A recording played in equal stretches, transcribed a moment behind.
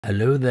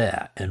Hello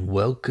there, and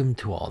welcome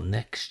to our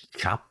next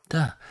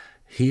chapter.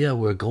 Here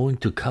we're going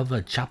to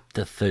cover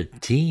chapter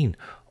 13,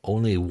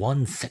 only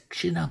one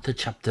section out of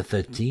chapter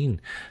 13,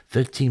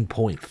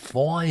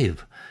 13.5,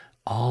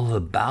 all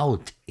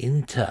about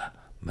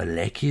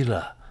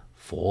intermolecular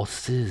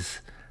forces.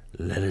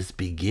 Let us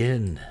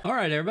begin. All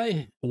right,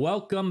 everybody,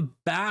 welcome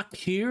back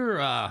here.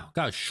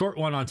 Got a short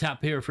one on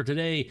tap here for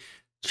today.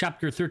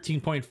 Chapter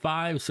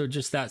 13.5, so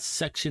just that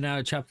section out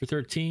of chapter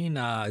 13.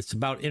 It's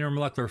about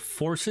intermolecular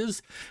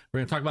forces. We're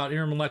going to talk about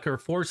intermolecular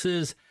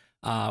forces.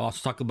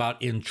 Also talk about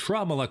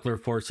intramolecular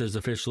forces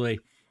officially.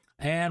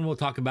 And we'll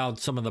talk about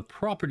some of the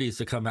properties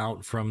that come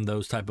out from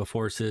those type of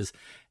forces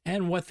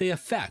and what they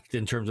affect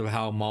in terms of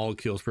how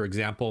molecules, for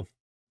example,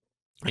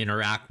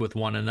 interact with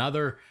one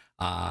another,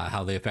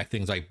 how they affect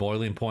things like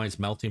boiling points,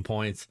 melting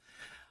points.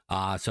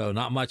 So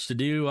not much to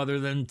do other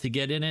than to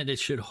get in it. It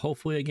should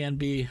hopefully, again,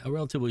 be a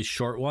relatively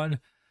short one.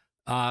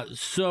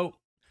 So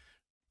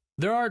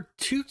there are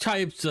two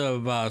types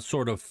of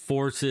sort of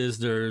forces.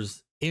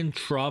 There's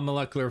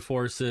intramolecular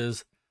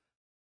forces.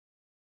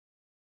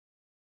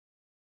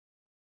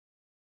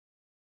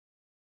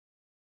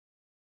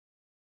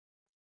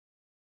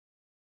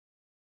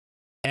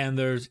 And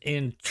there's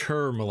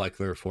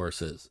intermolecular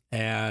forces.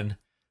 And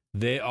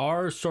they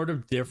are sort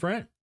of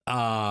different.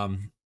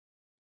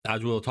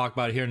 As we'll talk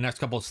about here in the next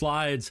couple of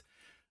slides,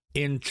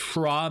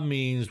 intra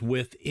means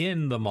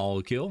within the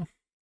molecule.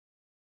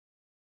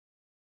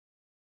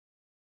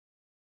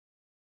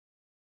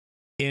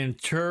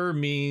 Inter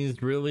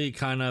means really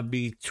kind of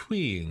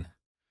between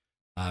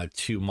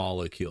two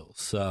molecules.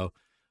 So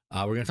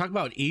we're going to talk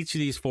about each of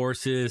these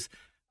forces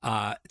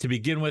to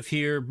begin with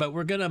here, but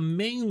we're going to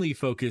mainly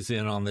focus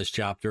in on this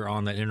chapter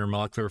on the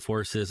intermolecular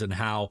forces and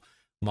how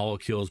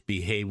molecules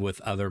behave with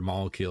other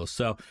molecules.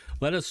 So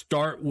let us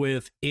start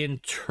with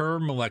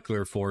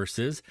intermolecular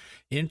forces.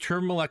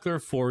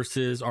 Intermolecular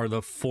forces are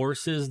the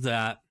forces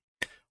that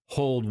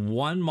hold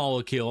one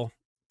molecule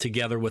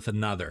together with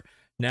another.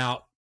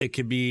 Now, it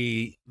could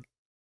be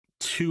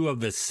two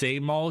of the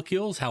same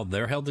molecules, how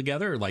they're held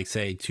together, like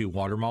say two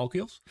water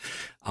molecules.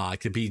 It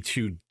could be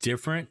two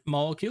different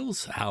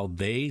molecules, how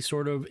they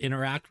sort of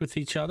interact with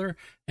each other.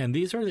 And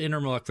these are the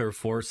intermolecular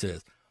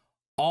forces.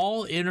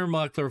 All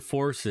intermolecular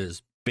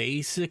forces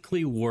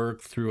basically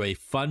work through a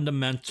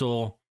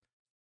fundamental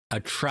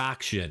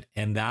attraction,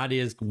 and that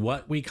is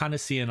what we kind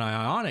of see in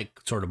ionic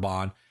sort of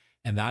bond,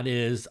 and that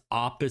is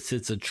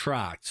opposites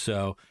attract.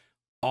 So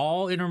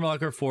all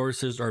intermolecular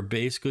forces are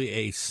basically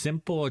a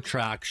simple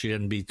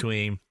attraction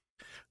between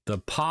the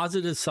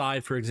positive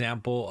side, for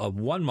example, of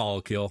one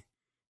molecule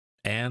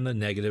and the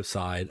negative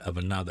side of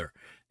another.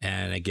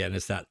 And again,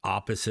 it's that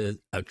opposite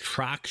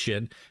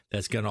attraction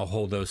that's going to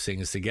hold those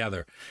things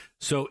together.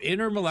 So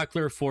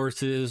intermolecular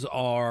forces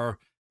are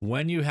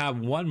when you have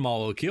one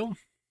molecule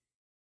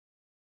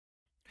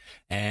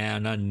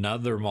and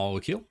another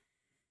molecule,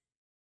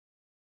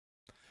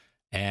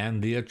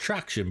 and the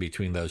attraction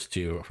between those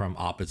two from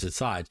opposite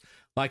sides.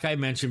 Like I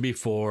mentioned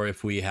before,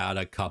 if we had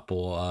a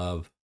couple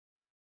of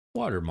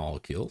water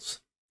molecules,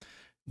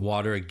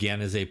 water again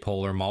is a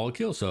polar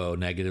molecule, so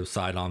negative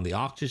side on the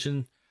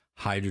oxygen,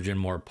 hydrogen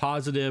more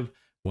positive.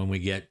 When we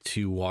get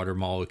two water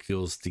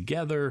molecules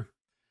together,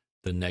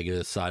 the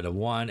negative side of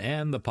one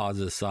and the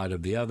positive side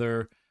of the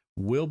other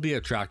will be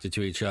attracted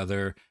to each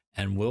other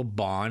and will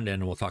bond.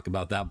 And we'll talk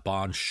about that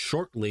bond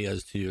shortly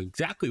as to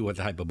exactly what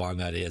type of bond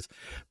that is.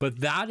 But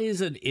that is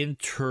an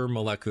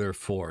intermolecular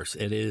force.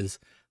 It is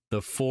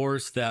the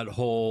force that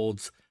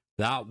holds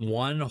that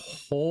one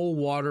whole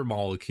water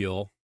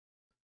molecule,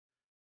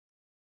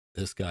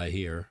 this guy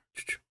here,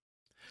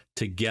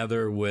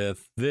 together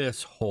with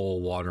this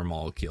whole water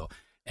molecule,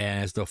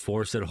 and it's the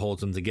force that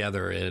holds them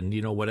together. And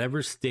you know,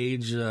 whatever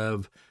stage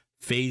of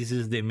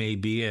phases they may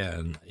be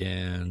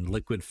in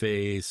liquid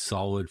phase,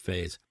 solid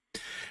phase.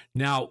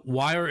 Now,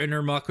 why are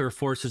intermolecular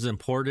forces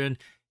important?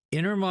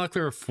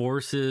 Intermolecular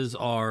forces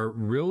are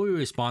really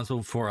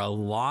responsible for a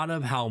lot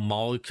of how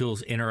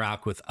molecules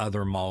interact with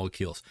other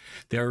molecules.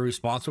 They're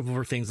responsible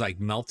for things like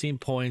melting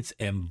points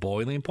and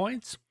boiling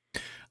points.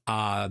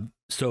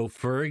 So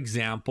for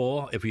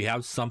example, if we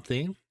have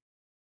something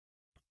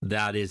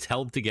that is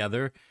held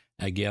together,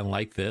 again,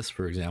 like this,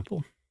 for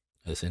example,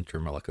 this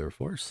intermolecular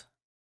force.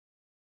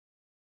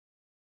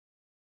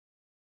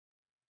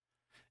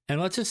 And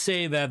let's just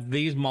say that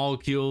these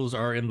molecules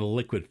are in the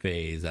liquid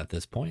phase at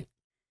this point.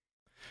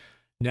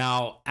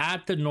 Now,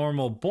 at the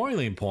normal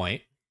boiling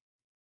point,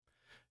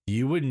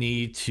 you would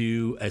need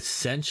to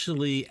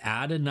essentially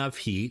add enough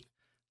heat,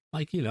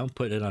 like, you know,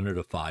 put it under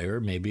the fire.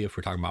 Maybe if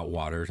we're talking about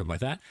water or something like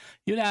that,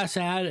 you'd have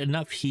to add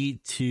enough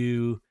heat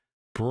to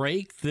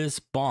break this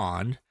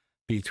bond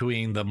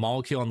between the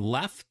molecule on the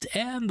left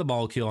and the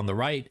molecule on the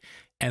right.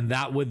 And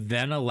that would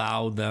then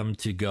allow them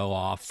to go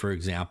off, for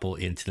example,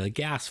 into the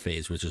gas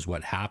phase, which is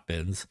what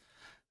happens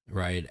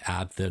right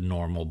at the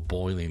normal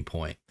boiling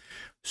point.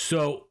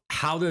 So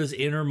how does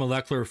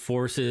intermolecular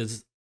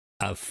forces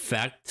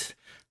affect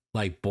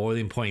like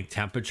boiling point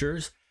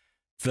temperatures?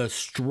 The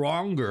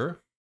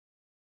stronger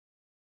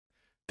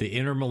the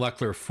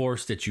intermolecular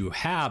force that you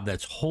have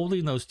that's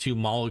holding those two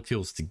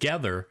molecules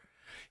together,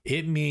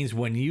 it means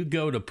when you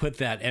go to put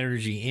that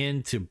energy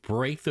in to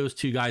break those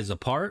two guys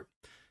apart,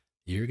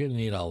 you're going to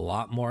need a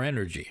lot more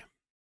energy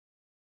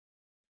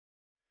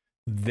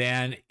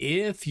than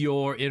if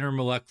your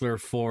intermolecular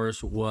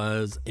force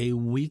was a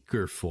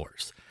weaker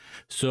force.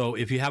 So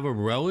if you have a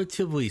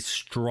relatively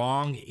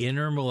strong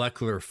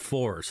intermolecular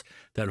force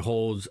that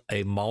holds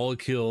a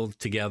molecule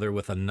together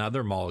with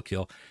another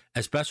molecule,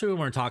 especially when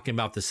we're talking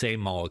about the same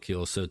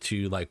molecule, so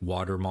two like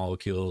water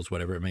molecules,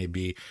 whatever it may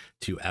be,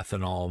 two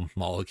ethanol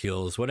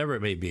molecules, whatever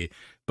it may be,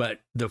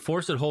 but the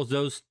force that holds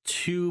those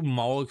two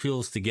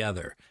molecules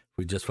together,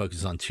 we just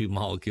focus on two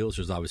molecules,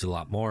 there's obviously a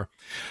lot more.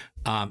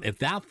 If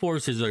that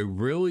force is a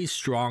really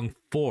strong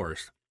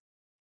force,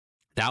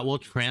 that will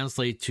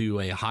translate to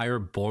a higher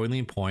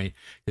boiling point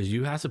because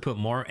you have to put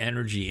more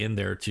energy in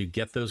there to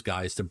get those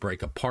guys to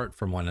break apart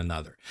from one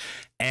another.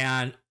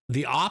 And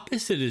the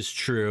opposite is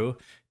true.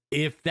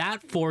 If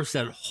that force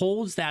that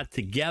holds that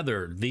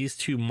together, these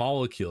two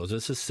molecules,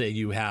 let's just say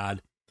you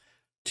had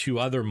two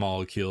other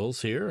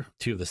molecules here,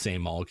 two of the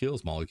same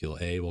molecules, molecule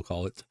A, we'll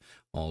call it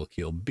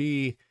molecule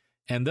B,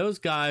 and those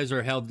guys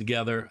are held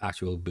together.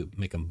 Actually, we'll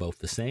make them both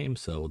the same,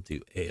 so we'll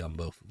do A on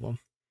both of them.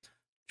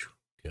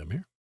 Come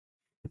here.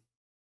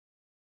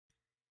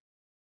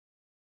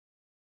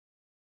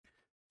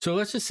 So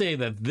let's just say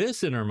that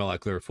this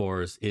intermolecular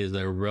force is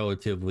a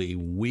relatively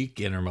weak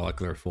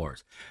intermolecular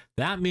force.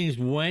 That means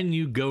when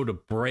you go to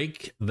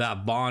break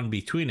that bond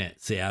between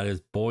it, say at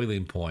its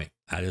boiling point,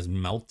 at its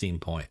melting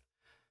point,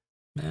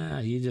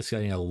 you just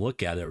gotta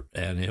look at it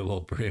and it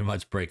will pretty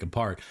much break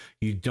apart.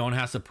 You don't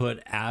have to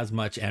put as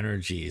much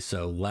energy,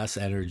 so less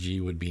energy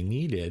would be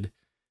needed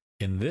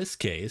in this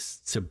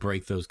case to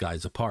break those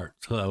guys apart.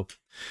 So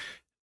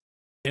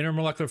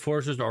intermolecular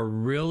forces are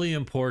really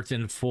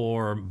important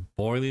for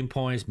boiling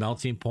points,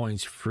 melting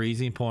points,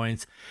 freezing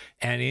points,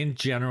 and in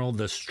general,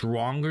 the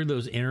stronger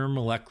those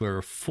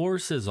intermolecular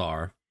forces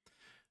are,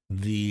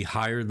 the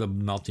higher the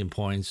melting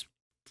points,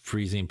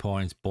 freezing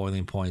points,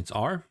 boiling points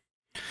are.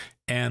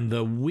 And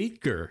the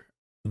weaker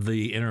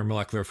the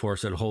intermolecular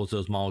force that holds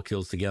those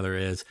molecules together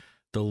is,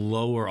 the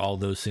lower all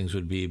those things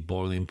would be: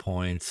 boiling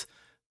points,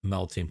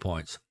 melting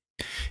points.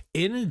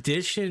 In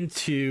addition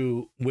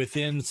to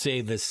within,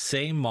 say, the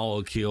same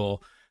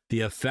molecule,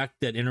 the effect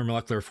that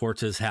intermolecular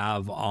forces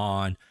have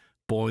on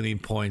boiling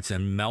points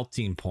and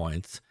melting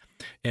points,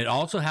 it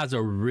also has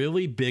a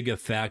really big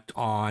effect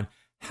on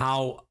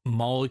how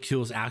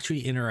molecules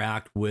actually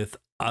interact with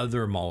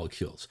other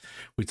molecules.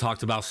 We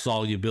talked about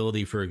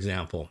solubility, for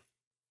example.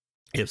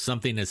 If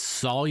something is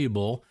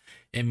soluble,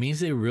 it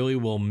means they really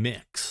will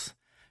mix.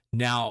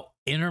 Now,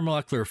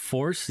 intermolecular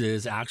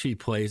forces actually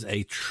plays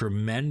a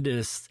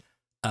tremendous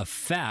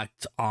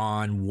effect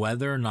on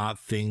whether or not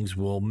things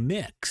will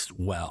mix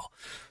well.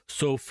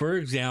 So for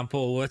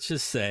example, let's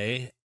just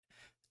say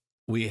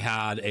we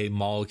had a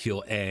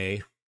molecule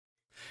A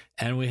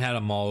and we had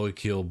a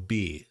molecule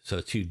B,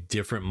 so two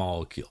different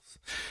molecules.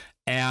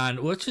 And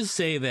let's just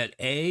say that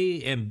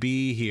A and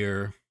B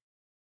here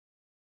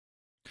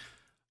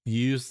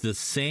use the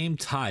same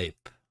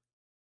type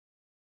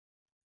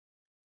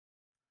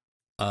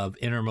of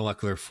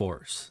intermolecular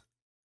force.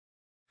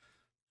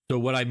 So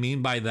what I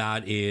mean by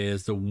that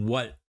is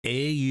what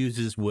A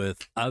uses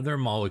with other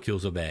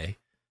molecules of A,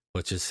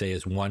 let's just say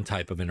is one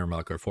type of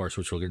intermolecular force,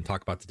 which we're going to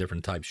talk about the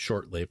different types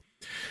shortly.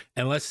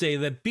 And let's say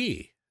that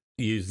B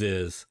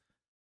uses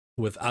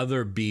with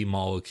other B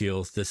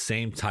molecules the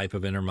same type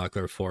of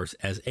intermolecular force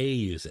as A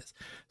uses.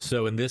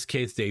 So in this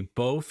case, they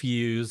both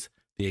use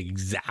the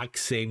exact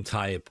same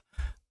type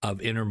of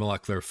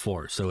intermolecular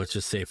force. So let's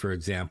just say, for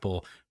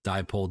example,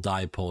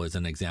 dipole is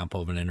an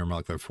example of an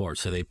intermolecular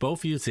force. So they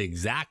both use the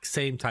exact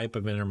same type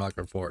of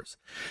intermolecular force.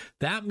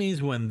 That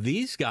means when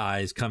these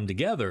guys come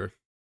together,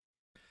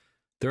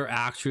 they're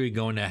actually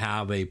going to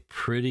have a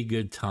pretty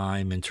good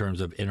time in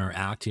terms of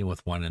interacting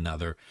with one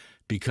another,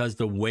 because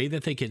the way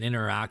that they can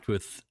interact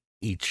with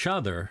each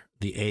other,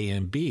 the A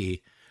and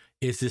B,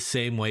 is the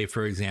same way,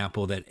 for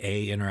example, that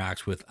A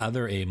interacts with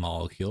other A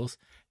molecules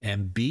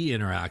and B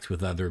interacts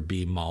with other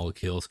B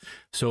molecules.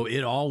 So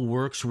it all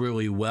works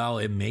really well.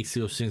 It makes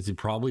those things to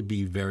probably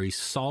be very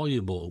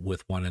soluble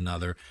with one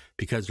another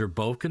because they're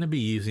both going to be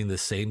using the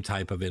same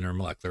type of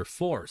intermolecular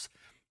force.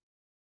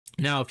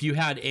 Now, if you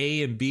had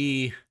A and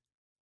B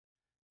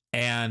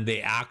and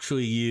they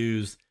actually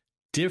use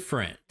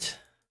different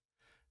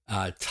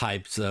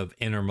types of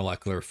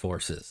intermolecular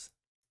forces.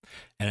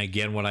 And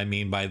again, what I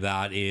mean by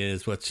that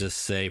is, let's just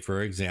say,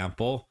 for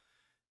example,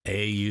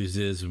 A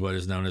uses what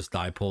is known as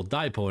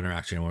dipole-dipole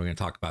interaction, and we're going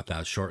to talk about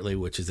that shortly,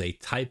 which is a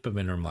type of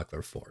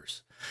intermolecular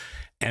force.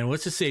 And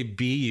let's just say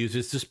B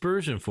uses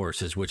dispersion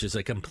forces, which is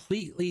a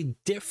completely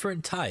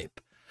different type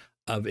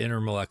of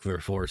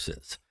intermolecular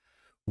forces.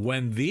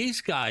 When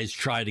these guys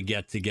try to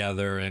get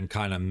together and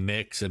kind of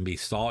mix and be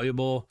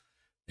soluble,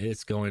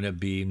 it's going to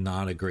be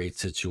not a great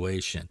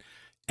situation.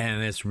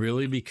 And it's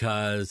really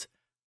because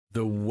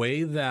the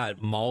way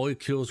that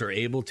molecules are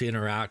able to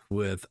interact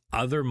with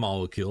other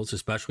molecules,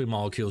 especially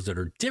molecules that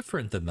are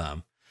different than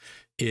them,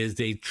 is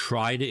they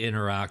try to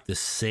interact the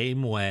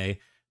same way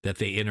that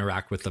they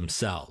interact with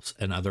themselves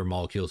and other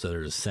molecules that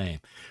are the same.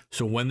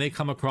 So when they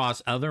come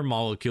across other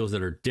molecules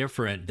that are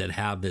different, that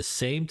have the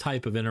same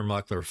type of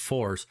intermolecular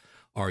force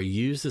or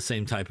use the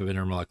same type of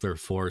intermolecular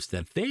force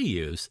that they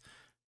use,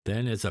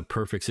 then it's a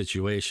perfect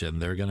situation.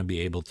 They're going to be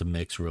able to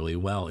mix really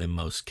well in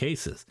most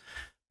cases.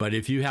 But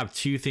if you have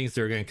two things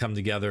that are going to come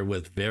together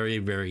with very,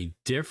 very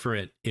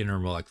different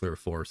intermolecular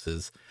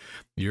forces,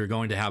 you're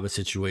going to have a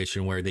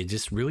situation where they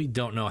just really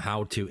don't know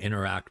how to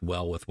interact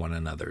well with one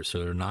another.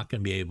 So they're not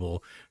going to be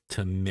able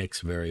to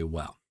mix very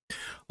well.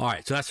 All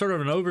right, so that's sort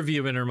of an overview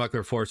of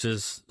intermolecular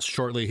forces.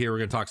 Shortly here, we're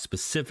going to talk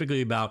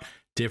specifically about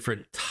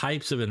different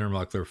types of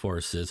intermolecular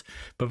forces.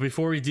 But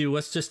before we do,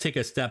 let's just take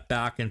a step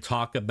back and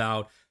talk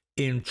about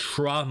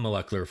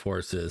intramolecular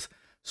forces.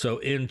 So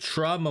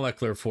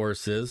intramolecular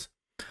forces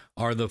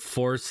are the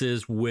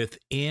forces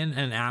within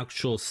an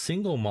actual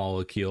single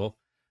molecule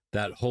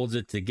that holds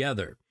it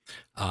together.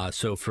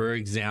 So for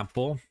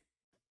example,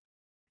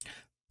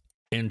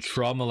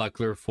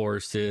 intramolecular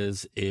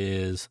forces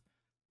is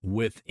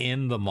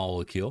within the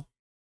molecule.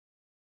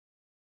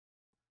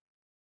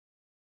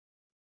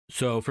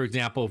 So for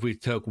example, if we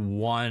took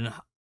one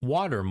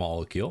water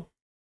molecules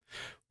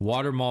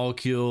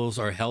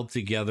are held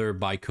together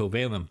by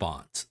covalent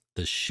bonds,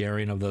 the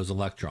sharing of those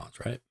electrons,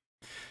 right?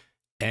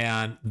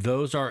 And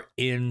those are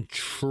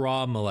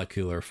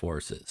intramolecular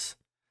forces.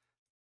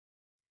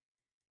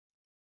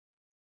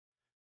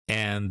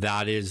 And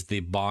that is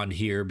the bond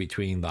here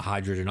between the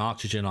hydrogen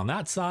oxygen on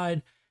that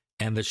side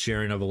and the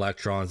sharing of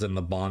electrons and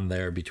the bond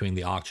there between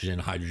the oxygen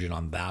and hydrogen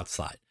on that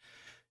side.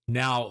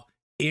 Now,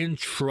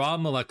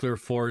 intramolecular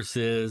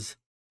forces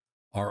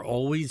are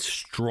always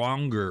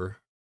stronger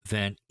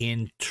than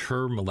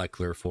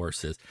intermolecular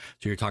forces.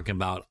 So you're talking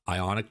about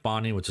ionic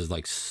bonding, which is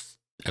like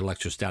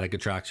electrostatic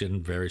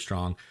attraction, very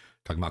strong.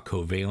 Talking about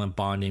covalent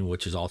bonding,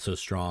 which is also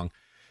strong.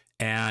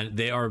 And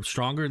they are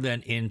stronger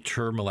than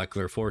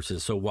intermolecular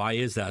forces. So why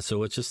is that? So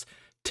let's just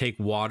take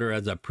water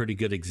as a pretty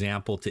good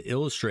example to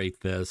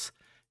illustrate this.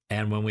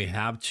 And when we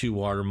have two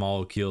water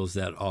molecules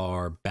that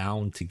are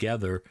bound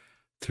together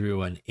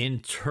through an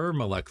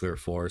intermolecular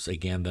force,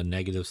 again, the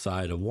negative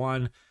side of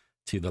one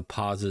to the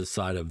positive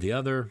side of the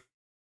other,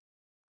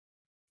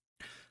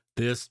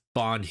 this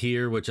bond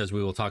here, which as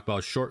we will talk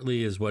about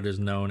shortly, is what is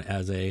known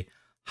as a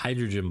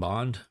hydrogen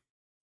bond.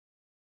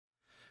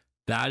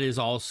 That is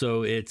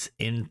also its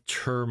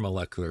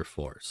intermolecular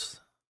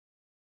force.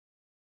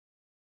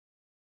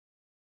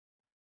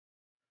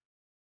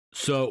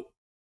 So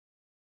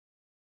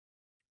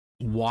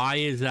why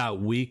is that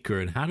weaker,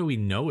 and how do we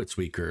know it's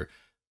weaker?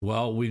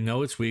 Well, we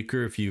know it's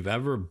weaker if you've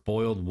ever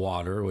boiled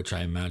water, which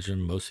I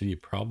imagine most of you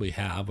probably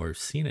have or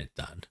seen it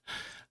done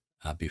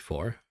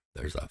before.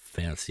 There's a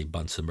fancy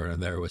Bunsen burner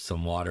there with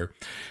some water.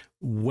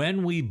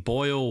 When we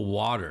boil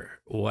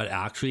water, what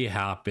actually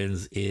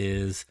happens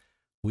is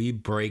we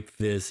break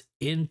this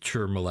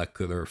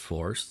intermolecular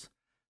force,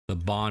 the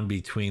bond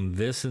between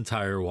this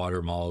entire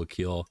water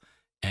molecule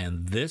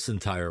and this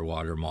entire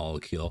water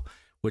molecule,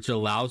 which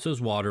allows those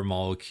water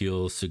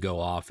molecules to go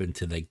off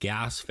into the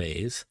gas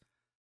phase,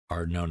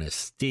 are known as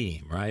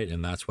steam, right?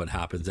 And that's what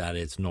happens at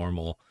its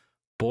normal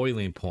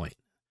boiling point.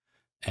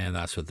 And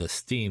that's what the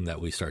steam that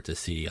we start to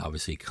see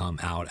obviously come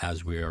out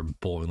as we are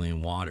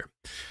boiling water.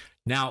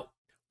 Now,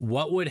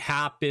 what would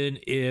happen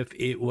if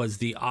it was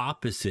the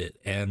opposite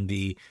and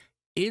the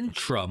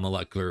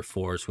intramolecular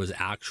force was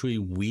actually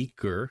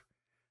weaker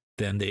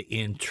than the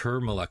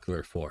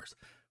intermolecular force?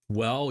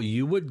 Well,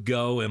 you would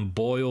go and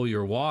boil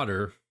your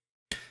water,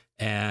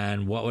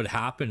 and what would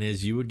happen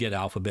is you would get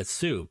alphabet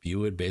soup. You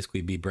would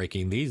basically be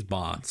breaking these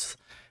bonds,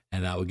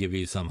 and that would give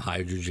you some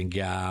hydrogen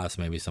gas,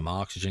 maybe some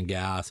oxygen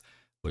gas,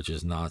 which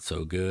is not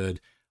so good.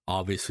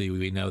 Obviously,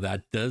 we know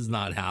that does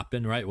not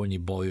happen, right, when you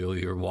boil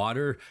your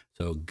water.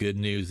 So good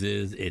news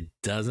is it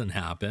doesn't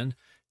happen.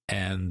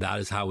 And that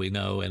is how we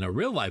know in a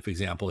real life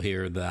example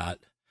here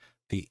that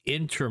the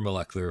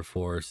intermolecular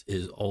force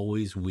is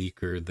always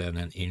weaker than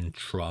an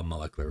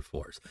intramolecular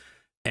force.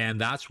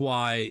 And that's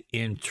why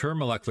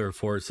intermolecular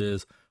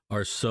forces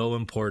are so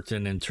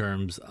important in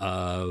terms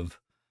of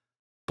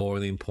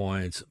boiling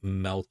points,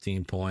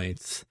 melting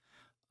points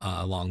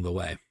along the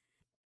way.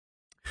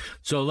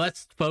 So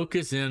let's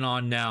focus in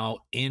on now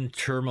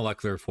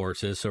intermolecular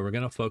forces. So we're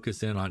going to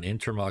focus in on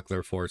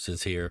intermolecular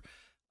forces here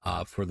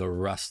for the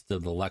rest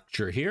of the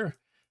lecture here.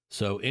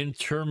 So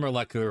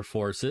intermolecular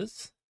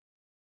forces.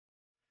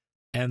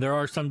 And there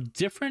are some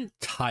different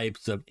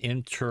types of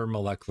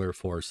intermolecular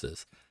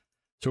forces.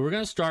 So we're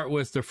going to start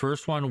with the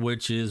first one,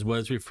 which is what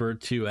is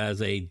referred to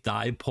as a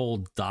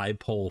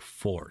dipole-dipole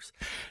force.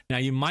 Now,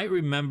 you might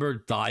remember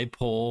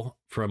dipole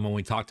from when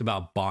we talked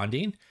about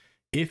bonding.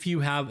 If you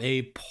have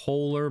a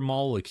polar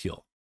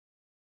molecule,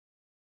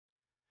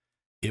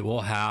 it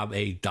will have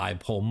a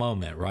dipole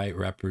moment, right?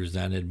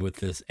 Represented with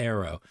this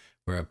arrow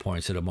where it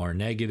points at a more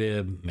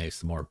negative,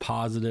 makes it more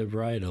positive,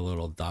 right? A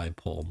little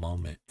dipole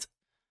moment.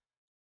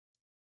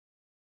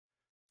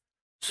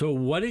 So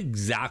what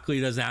exactly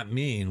does that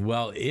mean?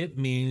 Well, it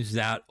means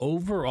that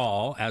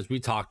overall, as we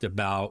talked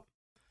about,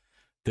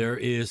 there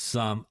is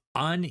some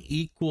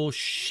unequal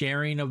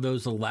sharing of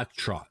those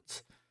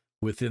electrons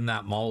within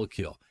that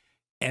molecule.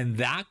 And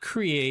that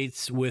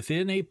creates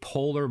within a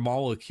polar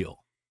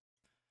molecule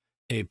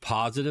a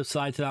positive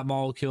side to that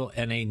molecule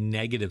and a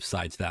negative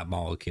side to that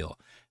molecule,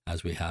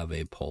 as we have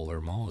a polar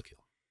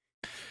molecule.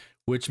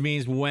 Which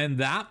means when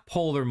that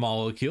polar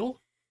molecule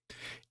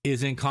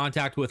is in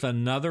contact with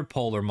another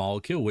polar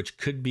molecule, which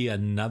could be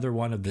another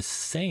one of the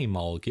same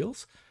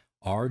molecules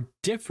or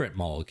different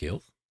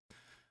molecules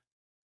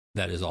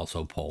that is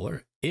also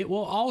polar, it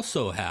will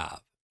also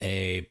have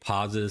a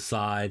positive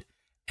side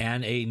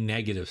and a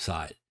negative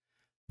side.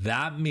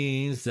 That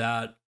means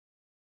that,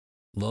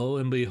 lo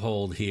and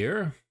behold,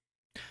 here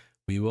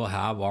we will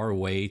have our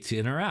way to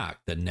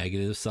interact. The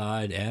negative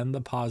side and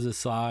the positive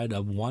side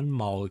of one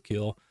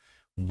molecule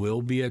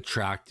will be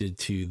attracted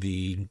to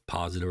the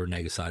positive or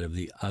negative side of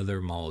the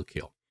other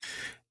molecule.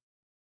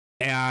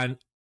 And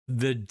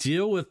the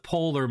deal with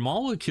polar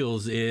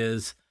molecules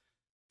is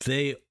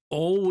they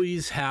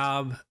always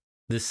have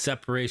this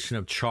separation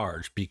of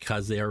charge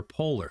because they are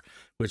polar,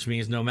 which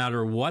means no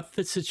matter what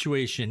the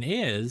situation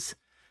is,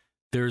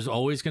 there's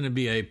always going to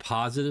be a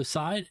positive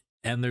side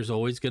and there's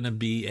always going to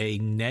be a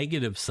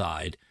negative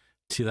side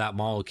to that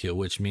molecule,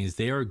 which means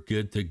they are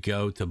good to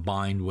go to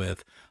bind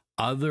with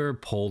other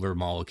polar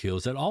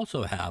molecules that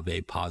also have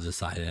a positive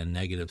side and a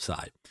negative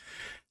side.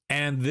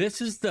 And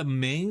this is the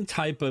main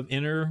type of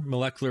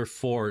intermolecular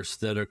force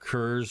that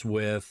occurs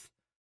with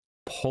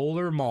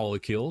polar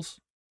molecules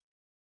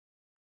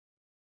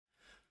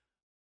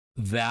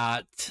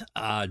that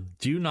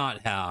do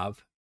not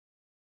have,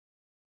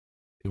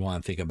 if you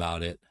want to think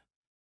about it,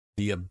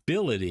 the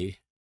ability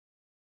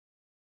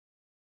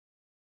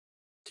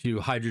to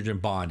hydrogen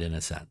bond in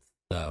a sense.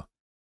 So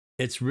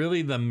it's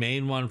really the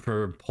main one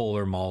for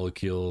polar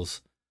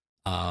molecules.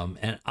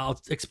 And I'll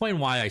explain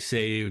why I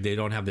say they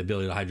don't have the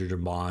ability to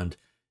hydrogen bond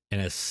in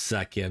a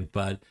second.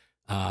 But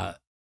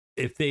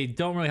if they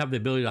don't really have the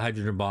ability to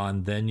hydrogen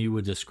bond, then you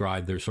would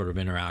describe their sort of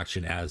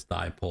interaction as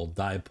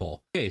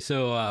dipole-dipole. Okay,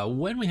 so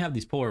when we have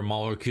these polar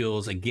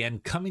molecules,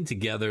 again, coming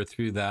together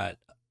through that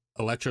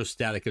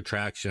electrostatic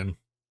attraction,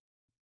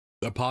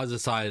 the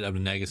positive side of the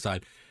negative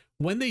side,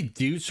 when they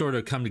do sort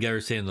of come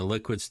together, say in the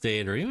liquid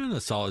state or even in the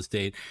solid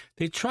state,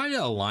 they try to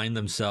align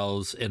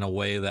themselves in a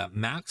way that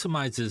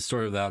maximizes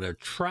sort of that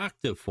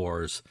attractive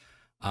force,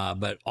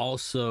 but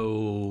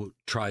also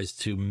tries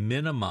to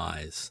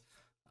minimize,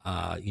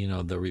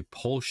 the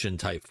repulsion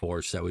type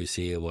force that we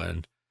see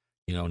when,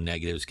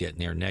 negatives get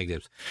near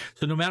negatives.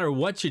 So no matter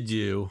what you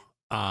do,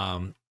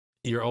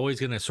 you're always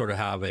going to sort of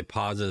have a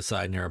positive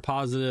side near a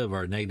positive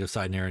or a negative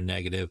side near a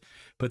negative,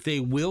 but they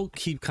will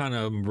keep kind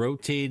of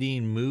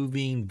rotating,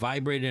 moving,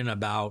 vibrating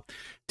about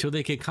till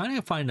they can kind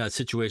of find a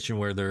situation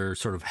where they're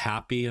sort of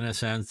happy in a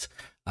sense,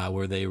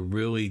 where they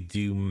really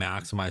do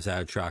maximize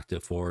that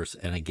attractive force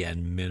and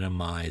again,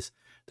 minimize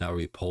that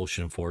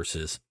repulsion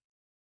forces.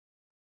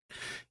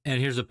 And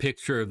here's a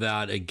picture of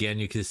that. Again,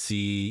 you can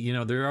see,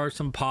 there are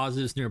some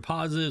positives near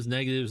positives,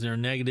 negatives near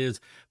negatives,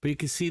 but you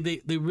can see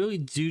they really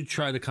do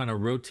try to kind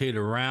of rotate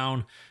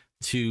around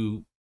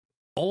to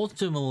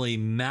ultimately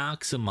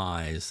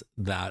maximize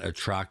that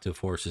attractive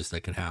forces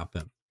that can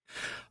happen.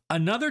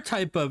 Another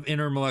type of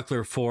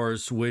intermolecular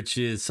force, which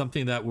is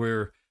something that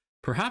we're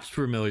perhaps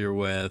familiar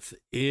with,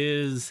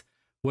 is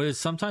what is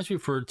sometimes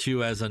referred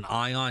to as an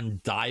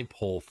ion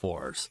dipole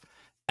force.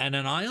 And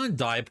an ion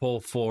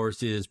dipole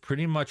force is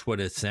pretty much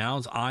what it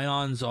sounds.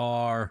 Ions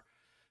are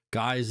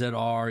guys that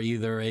are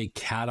either a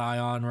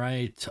cation,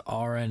 right,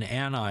 or an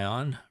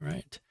anion,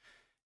 right?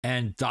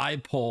 And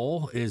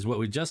dipole is what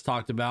we just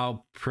talked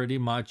about, pretty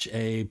much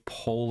a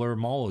polar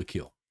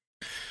molecule.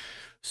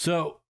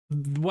 So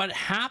what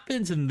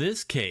happens in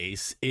this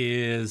case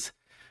is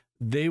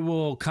they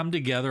will come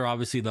together.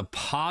 Obviously, the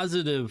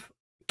positive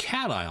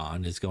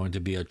cation is going to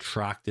be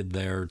attracted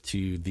there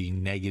to the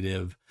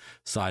negative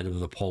side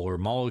of the polar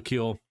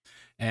molecule,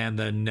 and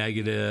the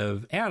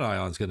negative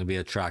anion is going to be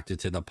attracted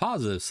to the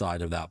positive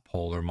side of that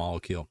polar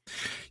molecule.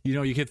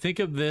 You can think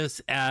of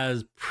this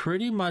as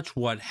pretty much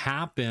what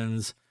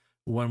happens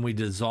when we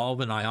dissolve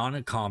an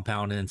ionic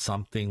compound in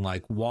something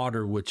like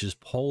water, which is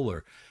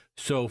polar.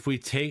 So if we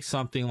take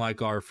something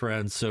like our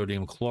friend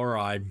sodium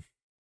chloride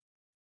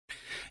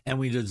and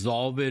we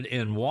dissolve it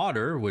in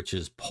water, which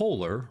is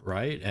polar,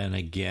 right? And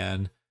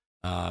again,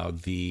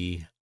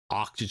 the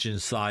oxygen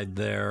side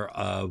there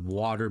of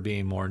water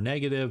being more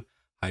negative,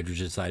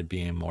 hydrogen side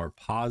being more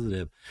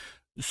positive.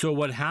 So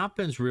what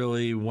happens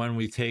really when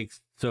we take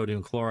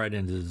sodium chloride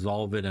and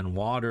dissolve it in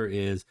water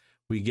is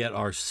we get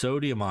our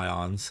sodium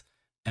ions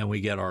and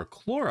we get our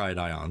chloride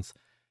ions.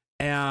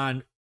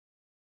 And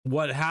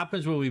what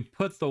happens when we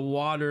put the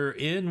water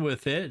in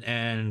with it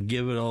and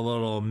give it a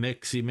little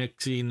mixy,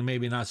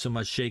 maybe not so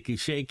much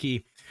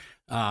shaky,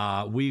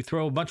 we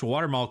throw a bunch of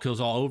water molecules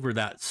all over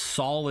that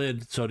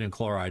solid sodium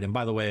chloride. And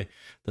by the way,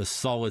 the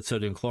solid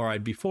sodium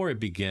chloride, before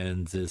it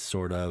begins, is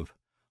sort of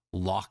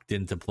locked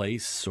into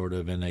place, sort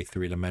of in a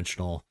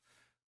three-dimensional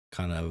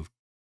kind of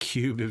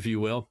cube, if you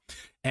will.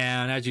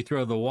 And as you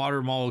throw the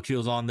water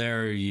molecules on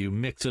there, you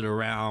mix it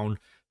around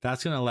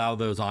That's going to allow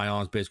those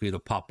ions basically to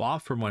pop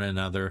off from one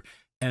another,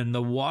 and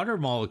the water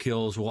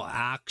molecules will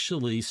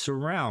actually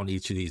surround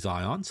each of these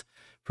ions.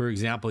 For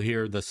example,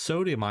 here, the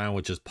sodium ion,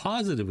 which is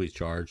positively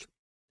charged,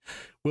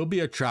 will be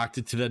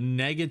attracted to the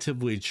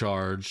negatively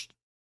charged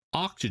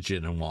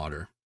oxygen in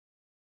water.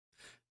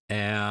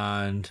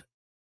 And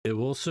it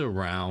will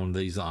surround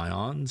these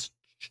ions.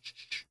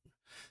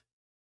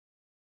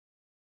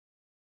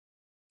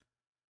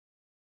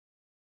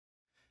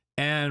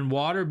 And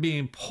water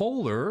being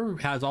polar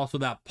has also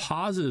that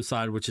positive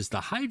side, which is the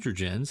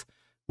hydrogens,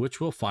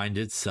 which will find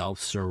itself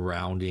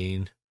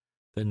surrounding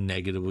the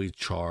negatively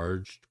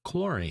charged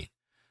chlorine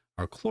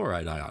or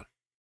chloride ion.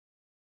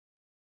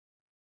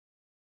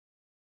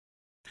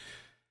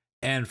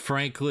 And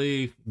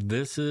frankly,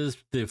 this is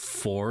the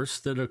force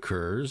that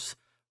occurs,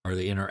 or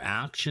the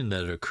interaction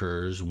that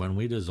occurs when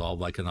we dissolve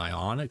like an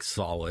ionic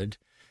solid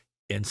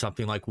in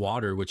something like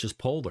water, which is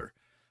polar.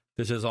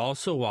 This is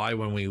also why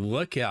when we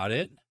look at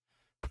it,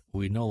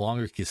 we no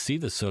longer can see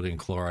the sodium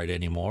chloride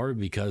anymore,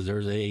 because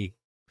there's a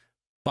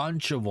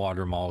bunch of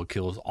water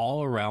molecules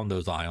all around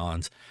those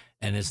ions,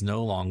 and it's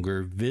no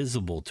longer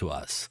visible to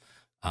us.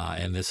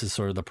 And this is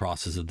sort of the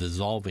process of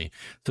dissolving.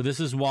 So this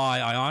is why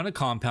ionic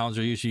compounds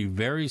are usually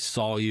very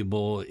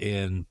soluble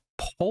in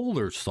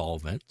polar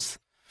solvents,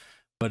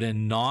 but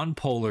in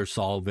non-polar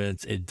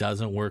solvents, it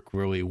doesn't work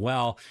really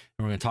well.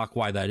 And we're going to talk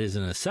why that is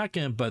in a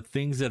second. But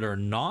things that are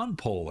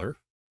non-polar,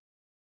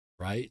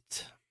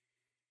 right?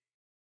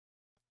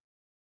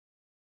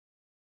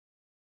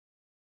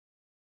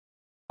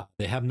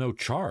 They have no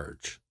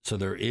charge. So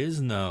there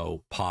is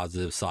no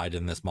positive side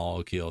in this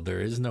molecule. There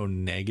is no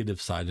negative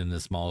side in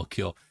this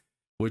molecule,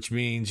 which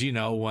means, you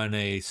know, when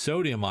a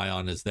sodium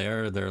ion is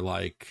there, they're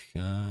like,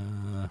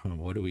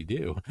 what do we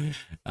do?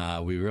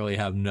 We really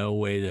have no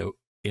way to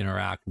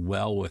interact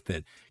well with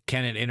it.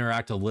 Can it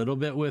interact a little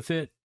bit with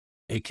it?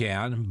 It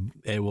can.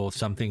 It will.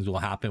 Some things will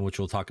happen, which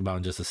we'll talk about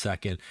in just a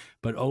second.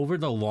 But over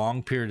the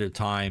long period of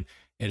time,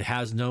 it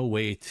has no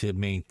way to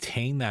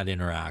maintain that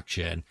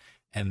interaction.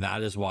 And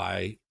that is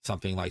why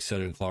something like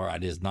sodium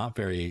chloride is not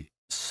very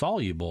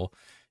soluble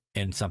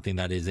in something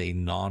that is a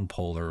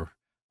non-polar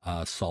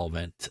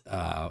solvent,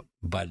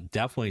 but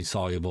definitely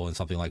soluble in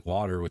something like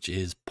water, which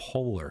is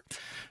polar.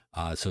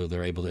 So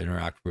they're able to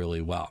interact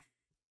really well.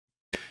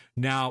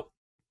 Now,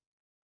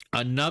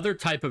 another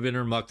type of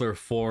intermolecular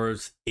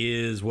force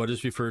is what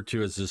is referred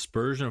to as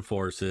dispersion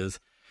forces.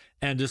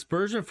 And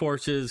dispersion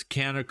forces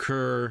can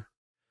occur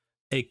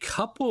a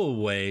couple of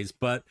ways,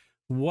 but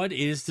what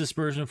is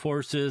dispersion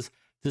forces?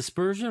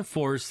 Dispersion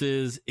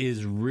forces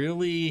is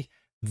really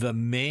the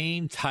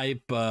main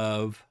type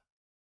of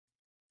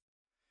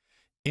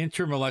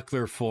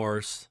intermolecular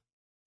force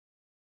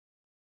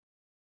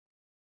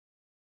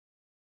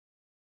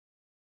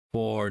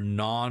for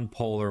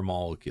nonpolar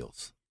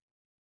molecules.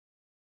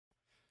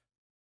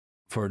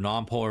 For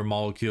nonpolar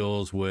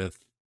molecules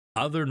with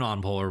other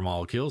nonpolar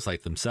molecules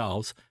like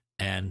themselves,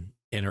 and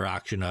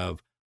interaction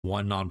of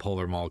one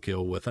nonpolar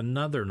molecule with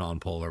another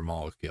nonpolar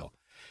molecule.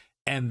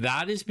 And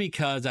that is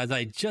because, as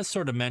I just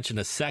sort of mentioned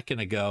a second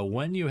ago,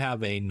 when you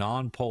have a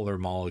nonpolar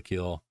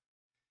molecule,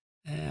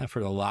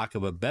 for the lack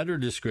of a better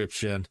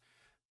description,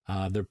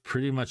 they're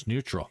pretty much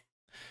neutral,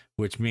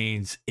 which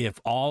means if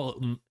all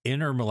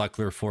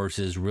intermolecular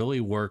forces really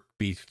work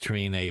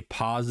between a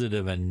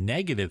positive and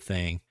negative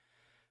thing,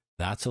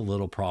 that's a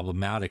little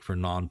problematic for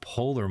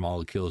nonpolar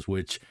molecules,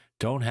 which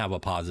don't have a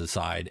positive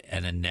side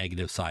and a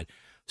negative side.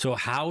 So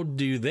how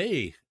do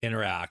they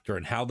interact, or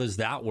and how does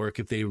that work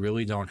if they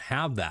really don't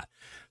have that?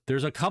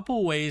 There's a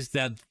couple ways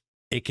that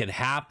it can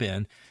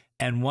happen.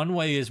 And one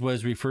way is what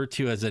is referred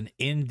to as an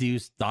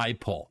induced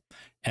dipole.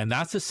 And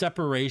that's a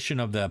separation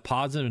of the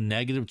positive and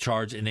negative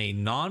charge in a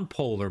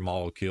nonpolar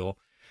molecule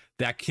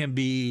that can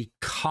be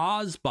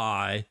caused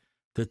by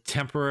the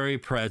temporary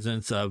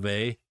presence of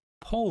a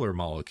polar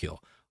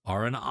molecule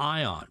or an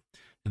ion.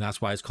 And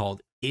that's why it's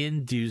called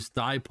induced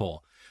dipole.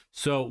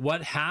 So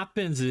what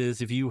happens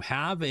is, if you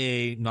have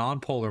a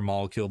nonpolar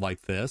molecule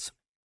like this,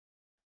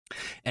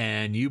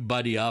 and you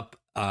buddy up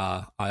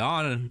an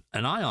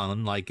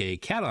ion like a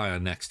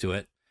cation next to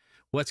it,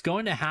 what's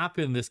going to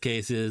happen in this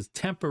case is,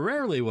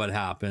 temporarily what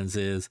happens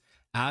is,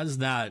 as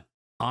that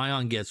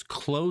ion gets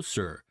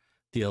closer,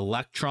 the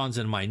electrons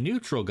in my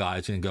neutral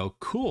guys can go,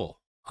 cool,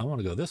 I want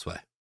to go this way.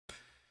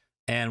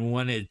 And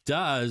when it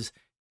does,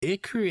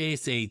 it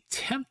creates a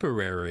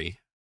temporary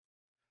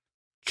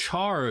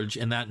charge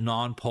in that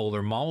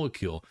nonpolar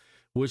molecule,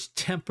 which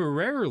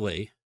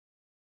temporarily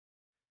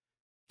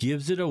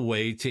gives it a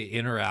way to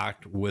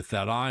interact with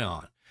that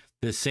ion.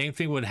 The same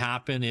thing would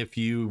happen if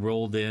you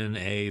rolled in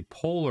a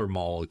polar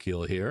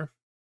molecule here.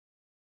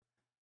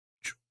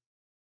 If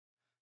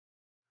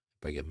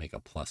I can make a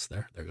plus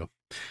there, there you go.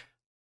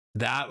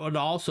 That would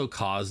also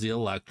cause the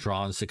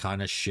electrons to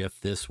kind of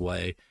shift this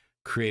way,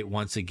 create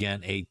once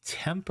again a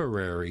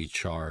temporary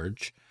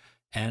charge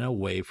and a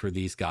way for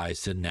these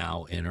guys to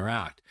now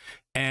interact.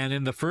 And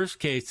in the first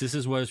case, this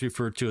is what is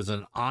referred to as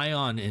an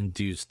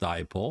ion-induced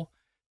dipole,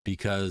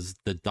 because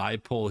the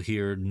dipole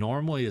here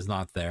normally is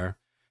not there.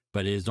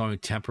 but it is only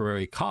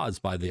temporarily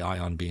caused by the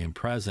ion being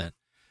present.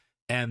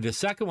 And the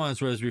second one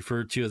is what is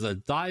referred to as a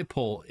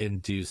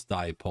dipole-induced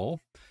dipole.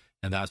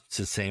 And that's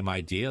the same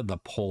idea. The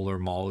polar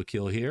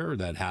molecule here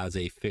that has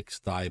a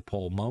fixed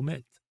dipole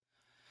moment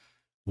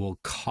will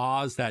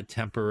cause that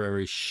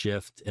temporary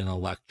shift in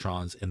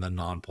electrons in the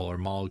nonpolar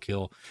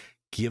molecule,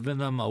 giving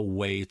them a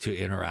way to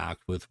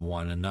interact with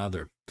one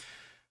another.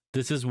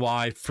 This is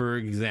why, for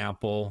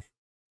example,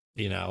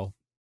 you know,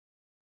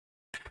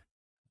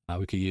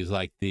 we could use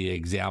like the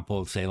example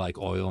of, say, like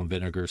oil and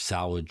vinegar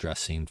salad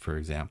dressing, for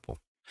example.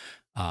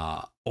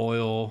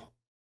 Oil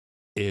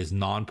is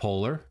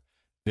nonpolar.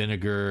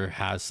 Vinegar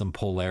has some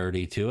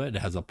polarity to it.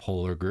 It has a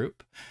polar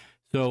group.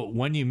 So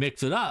when you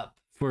mix it up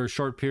for a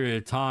short period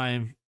of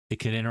time, it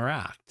can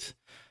interact.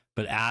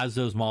 But as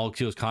those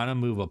molecules kind of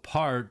move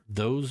apart,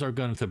 those are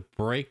going to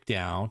break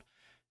down,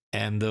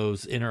 and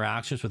those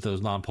interactions with those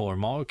nonpolar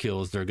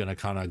molecules, they're going to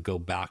kind of go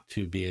back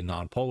to being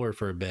nonpolar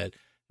for a bit,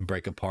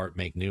 break apart,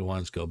 make new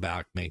ones, go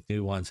back, make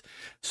new ones.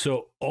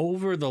 So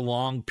over the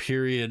long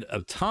period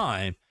of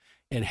time,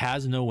 it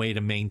has no way to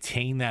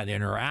maintain that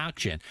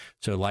interaction.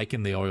 So like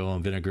in the oil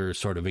and vinegar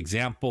sort of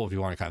example, if you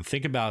want to kind of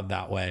think about it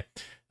that way,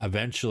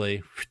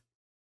 eventually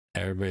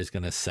everybody's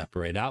going to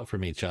separate out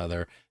from each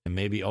other, and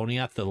maybe only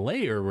at the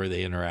layer where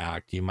they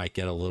interact, you might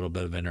get a little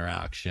bit of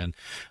interaction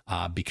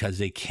because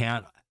they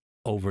can't,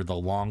 over the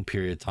long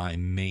period of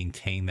time,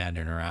 maintain that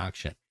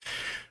interaction.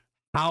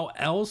 How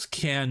else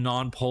can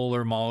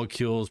nonpolar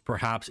molecules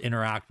perhaps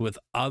interact with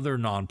other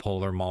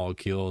nonpolar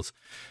molecules?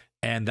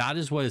 And that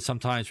is what is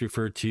sometimes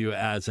referred to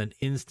as an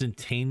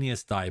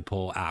instantaneous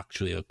dipole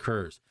actually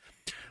occurs.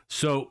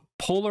 So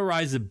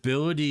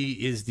polarizability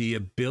is the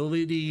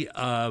ability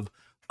of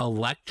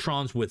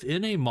electrons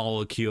within a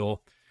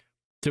molecule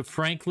to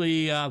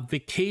frankly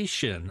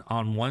vacation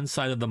on one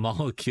side of the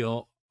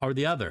molecule or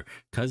the other.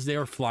 Because they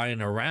are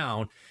flying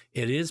around,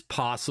 it is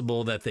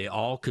possible that they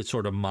all could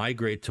sort of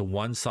migrate to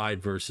one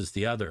side versus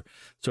the other.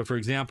 So for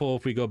example,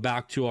 if we go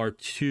back to our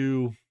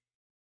two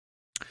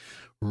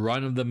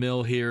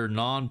run-of-the-mill here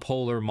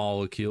nonpolar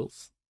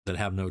molecules that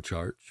have no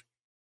charge,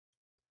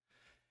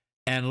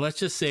 and let's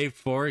just say,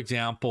 for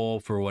example,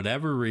 for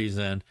whatever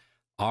reason,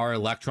 our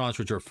electrons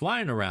which are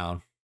flying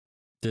around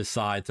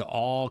decide to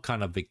all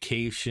kind of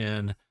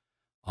vacation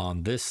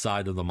on this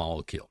side of the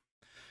molecule.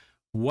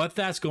 What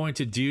that's going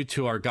to do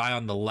to our guy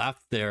on the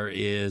left there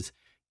is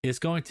it's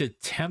going to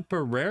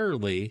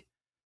temporarily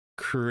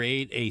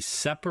create a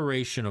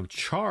separation of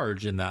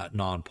charge in that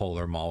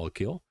nonpolar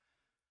molecule.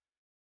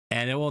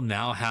 And it will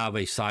now have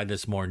a side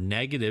that's more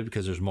negative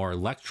because there's more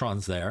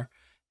electrons there,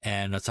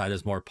 and a side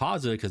that's more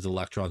positive because the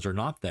electrons are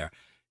not there.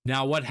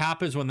 Now, what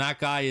happens when that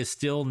guy is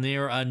still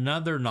near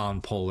another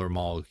nonpolar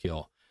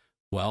molecule?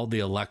 Well, the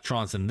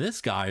electrons in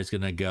this guy is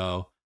going to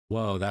go,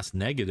 whoa, that's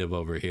negative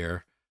over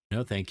here.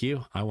 No, thank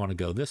you. I want to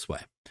go this way.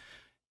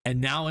 And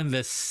now in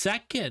the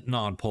second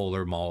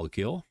nonpolar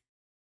molecule,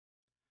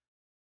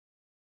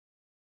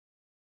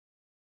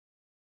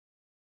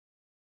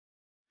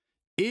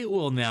 it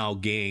will now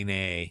gain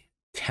a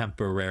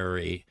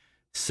temporary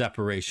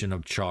separation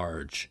of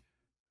charge.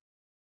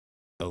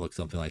 It'll look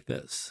something like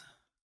this.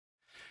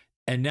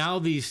 And now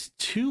these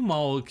two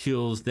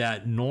molecules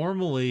that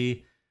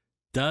normally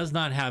does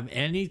not have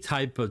any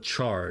type of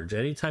charge,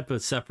 any type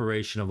of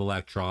separation of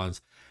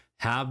electrons,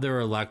 have their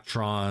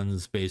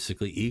electrons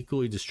basically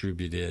equally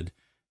distributed,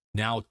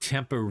 now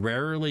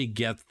temporarily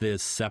get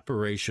this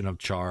separation of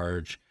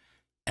charge.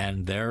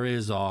 And there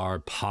is our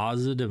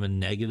positive and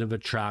negative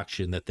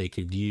attraction that they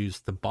could use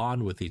to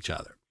bond with each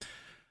other.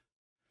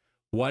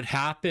 What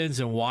happens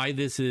and why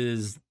this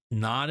is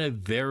not a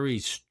very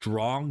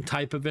strong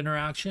type of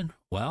interaction?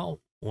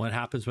 Well, what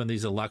happens when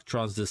these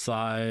electrons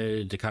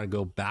decide to kind of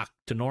go back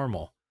to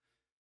normal?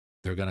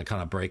 They're going to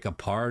kind of break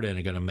apart and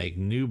are going to make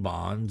new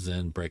bonds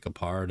and break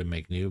apart and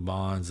make new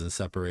bonds and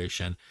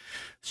separation.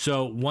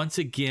 So once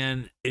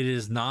again, it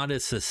is not a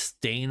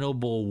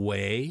sustainable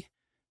way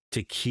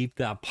to keep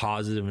that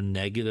positive and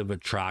negative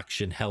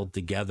attraction held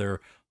together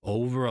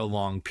over a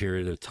long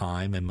period of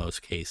time in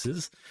most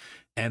cases.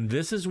 And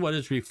this is what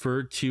is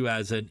referred to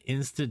as an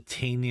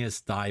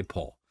instantaneous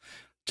dipole.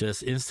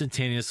 Just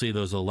instantaneously,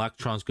 those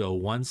electrons go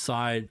one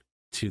side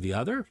to the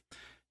other,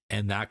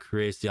 and that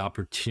creates the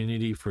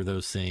opportunity for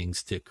those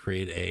things to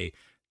create a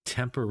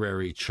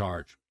temporary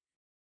charge.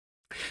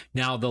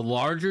 Now, the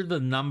larger the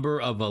number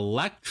of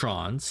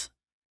electrons,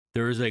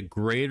 there is a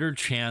greater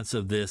chance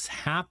of this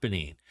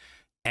happening.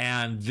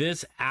 And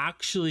this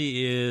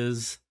actually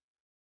is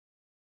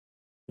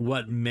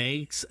what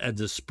makes a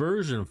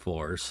dispersion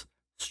force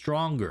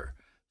stronger.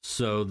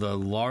 So the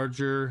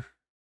larger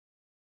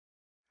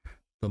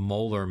the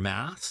molar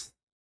mass,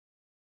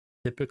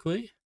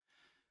 typically,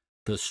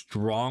 the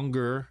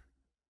stronger,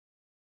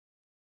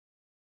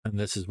 and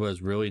this is what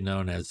is really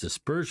known as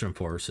dispersion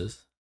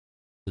forces,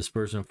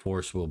 dispersion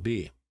force will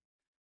be.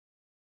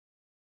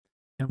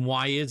 And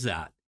why is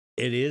that?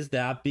 It is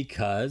that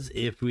because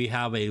if we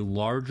have a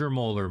larger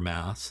molar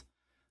mass,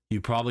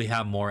 you probably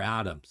have more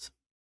atoms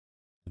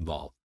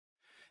involved.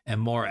 And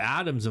more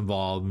atoms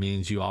involved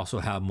means you also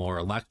have more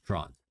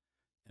electrons.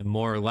 And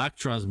more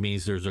electrons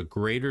means there's a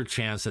greater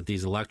chance that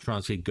these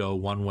electrons could go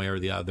one way or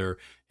the other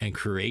and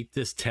create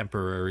this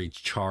temporary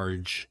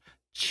charge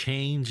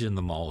change in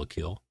the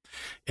molecule.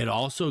 It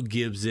also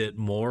gives it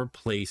more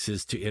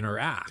places to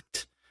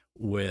interact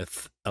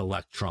with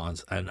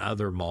electrons and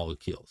other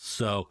molecules.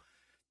 So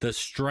the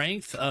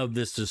strength of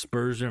this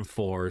dispersion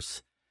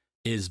force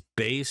is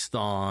based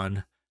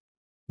on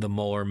the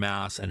molar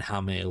mass and how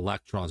many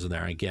electrons are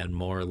there. Again,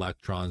 more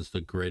electrons,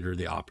 the greater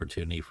the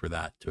opportunity for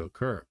that to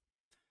occur.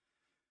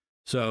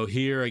 So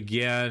here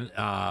again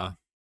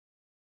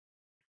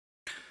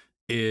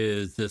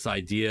is this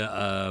idea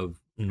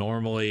of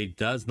normally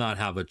does not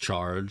have a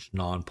charge,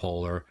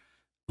 nonpolar.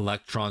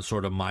 Electrons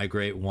sort of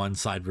migrate one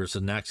side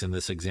versus the next. In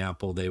this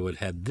example, they would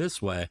head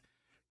this way,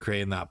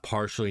 creating that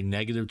partially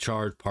negative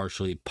charge,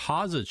 partially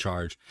positive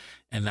charge,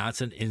 and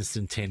that's an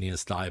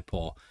instantaneous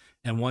dipole.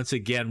 And once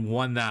again,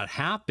 when that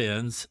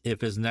happens,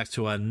 if it's next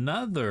to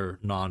another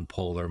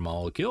nonpolar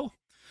molecule,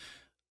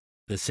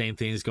 the same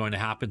thing is going to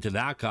happen to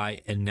that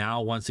guy. And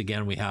now, once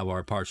again, we have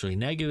our partially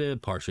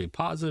negative, partially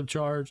positive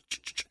charge.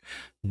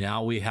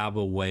 Now we have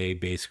a way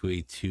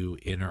basically to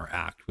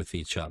interact with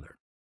each other.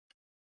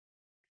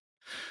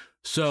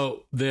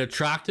 So the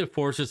attractive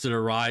forces that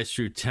arise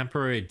through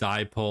temporary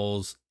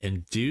dipoles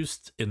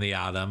induced in the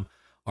atom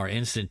are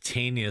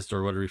instantaneous,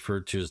 or what are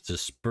referred to as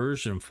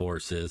dispersion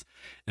forces.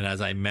 And as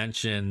I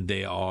mentioned,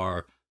 they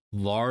are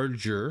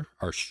larger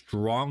or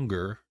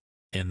stronger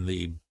in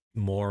the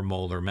more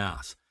molar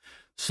mass.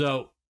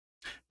 So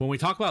when we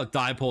talk about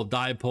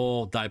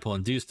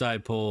dipole-induced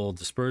dipole,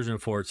 dispersion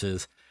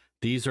forces,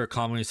 these are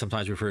commonly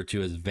sometimes referred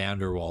to as van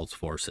der Waals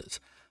forces.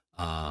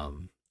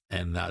 And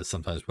that's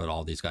sometimes what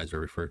all these guys are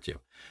referred to.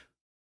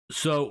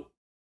 So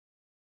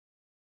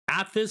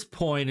at this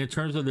point, in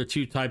terms of the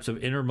two types of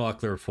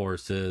intermolecular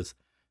forces,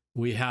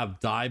 we have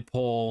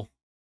dipole,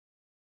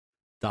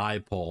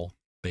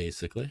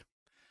 basically,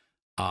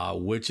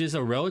 which is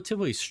a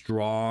relatively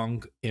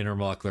strong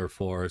intermolecular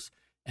force.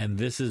 And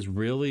this is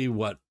really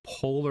what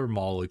polar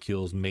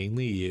molecules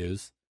mainly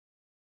use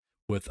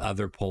with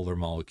other polar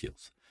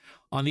molecules.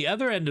 On the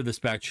other end of the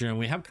spectrum,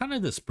 we have kind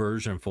of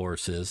dispersion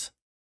forces.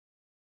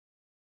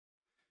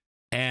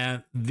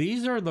 And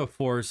these are the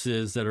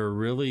forces that are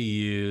really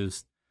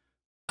used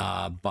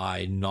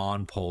by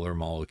nonpolar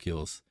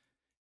molecules.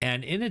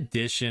 And in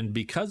addition,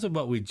 because of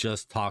what we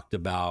just talked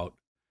about,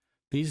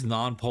 these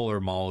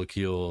nonpolar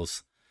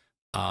molecules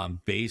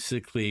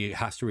basically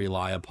has to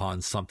rely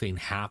upon something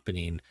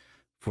happening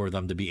for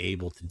them to be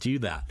able to do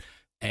that.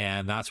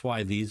 And that's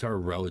why these are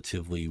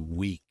relatively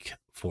weak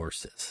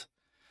forces.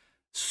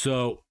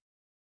 So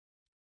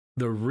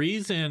the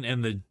reason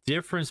and the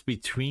difference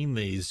between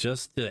these,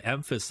 just to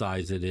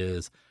emphasize it,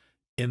 is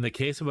in the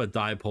case of a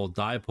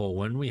dipole,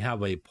 when we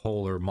have a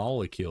polar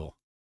molecule,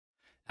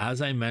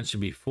 as I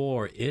mentioned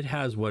before, it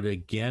has what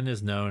again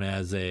is known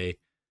as a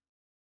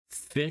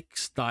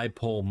fixed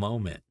dipole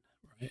moment,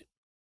 right?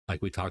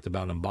 Like we talked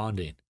about in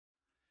bonding.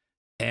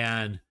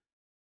 And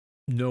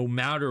no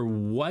matter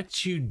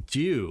what you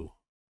do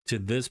to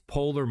this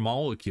polar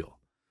molecule,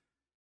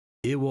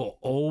 it will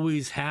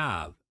always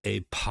have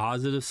a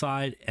positive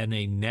side and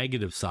a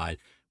negative side,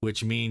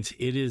 which means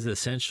it is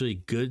essentially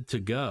good to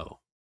go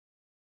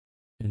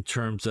in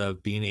terms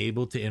of being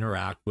able to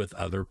interact with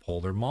other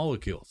polar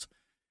molecules.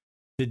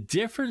 The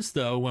difference,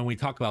 though, when we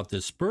talk about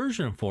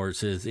dispersion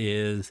forces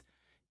is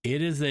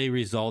it is a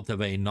result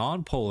of a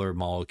nonpolar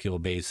molecule,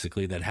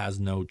 basically, that has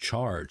no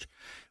charge,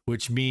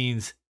 which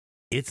means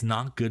it's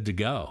not good to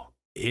go.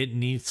 It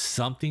needs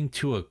something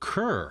to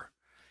occur.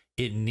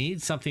 It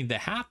needs something to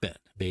happen,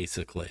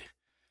 basically.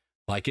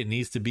 Like it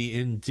needs to be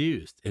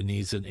induced. It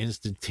needs an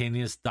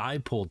instantaneous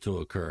dipole to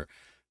occur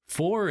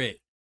for it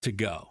to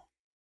go.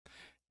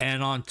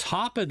 And on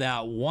top of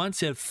that,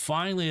 once it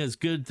finally is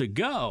good to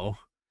go,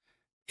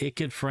 it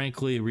could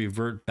frankly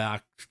revert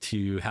back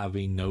to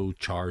having no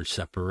charge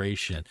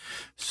separation.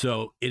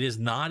 So it is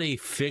not a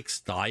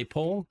fixed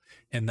dipole.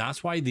 And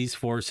that's why these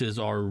forces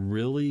are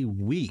really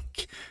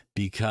weak,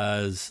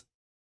 because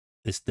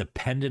it's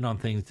dependent on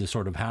things to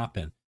sort of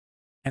happen.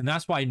 And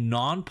that's why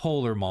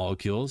nonpolar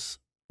molecules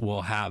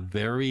will have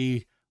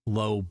very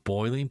low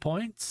boiling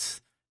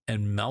points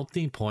and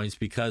melting points,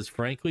 because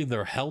frankly,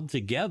 they're held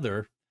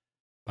together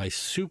by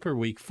super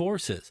weak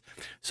forces.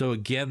 So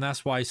again,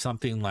 that's why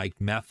something like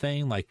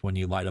methane, like when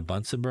you light a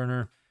Bunsen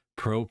burner,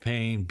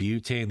 propane,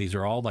 butane, these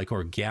are all like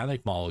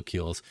organic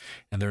molecules,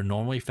 and they're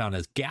normally found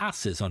as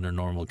gases under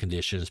normal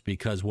conditions,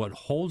 because what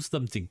holds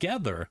them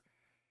together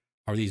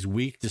are these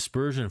weak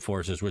dispersion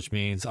forces, which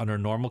means under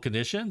normal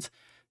conditions,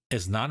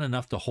 it's not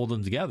enough to hold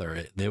them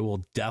together. They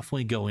will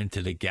definitely go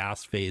into the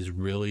gas phase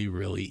really,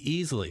 really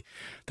easily.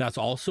 That's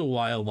also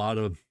why a lot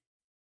of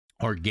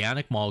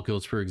organic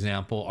molecules, for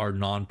example, are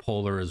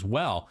nonpolar as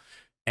well.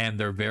 And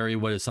they're very,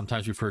 what is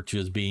sometimes referred to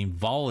as being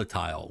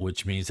volatile,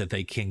 which means that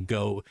they can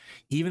go,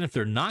 even if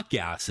they're not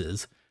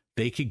gases,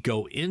 they could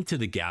go into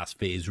the gas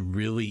phase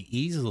really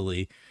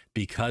easily,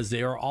 because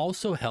they are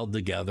also held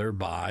together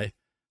by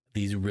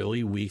these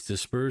really weak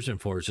dispersion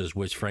forces,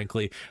 which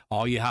frankly,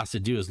 all you have to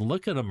do is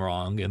look at them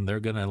wrong and they're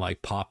going to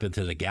like pop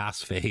into the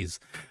gas phase.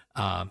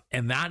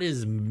 And that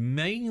is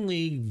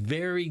mainly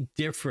very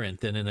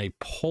different than in a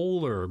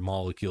polar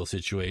molecule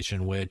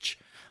situation, which,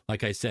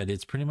 like I said,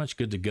 it's pretty much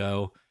good to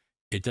go.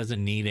 It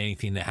doesn't need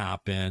anything to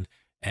happen,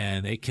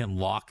 and it can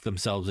lock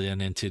themselves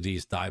into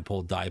these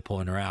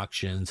dipole-dipole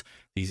interactions,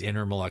 these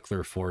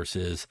intermolecular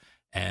forces,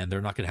 and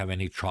they're not going to have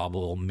any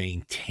trouble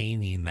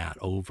maintaining that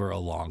over a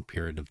long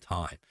period of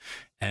time.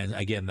 And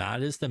again,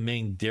 that is the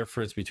main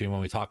difference between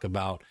when we talk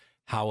about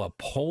how a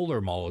polar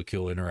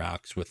molecule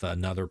interacts with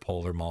another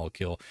polar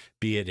molecule,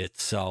 be it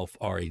itself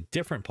or a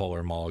different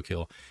polar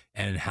molecule,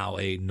 and how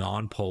a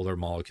nonpolar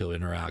molecule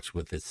interacts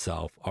with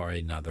itself or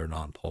another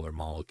nonpolar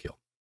molecule.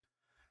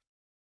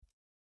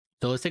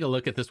 So let's take a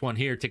look at this one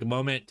here. Take a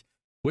moment.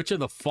 Which of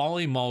the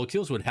following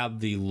molecules would have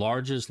the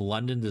largest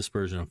London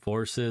dispersion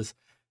forces?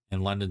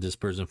 And London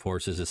dispersion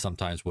forces is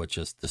sometimes what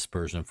just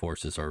dispersion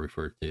forces are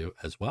referred to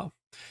as well.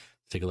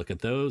 Let's take a look at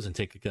those and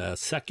take a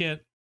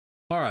second.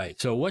 All right,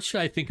 so what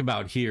should I think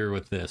about here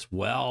with this?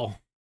 Well,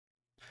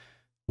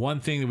 one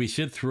thing that we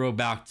should throw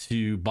back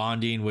to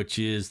bonding, which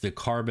is the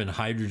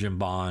carbon-hydrogen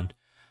bond.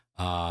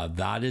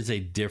 That is a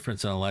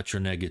difference in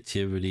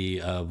electronegativity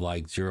of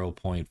like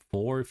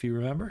 0.4, if you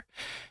remember.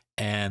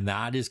 And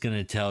that is going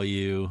to tell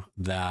you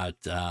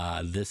that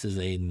this is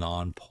a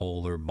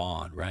nonpolar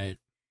bond, right?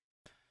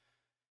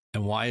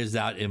 And why is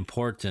that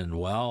important?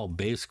 Well,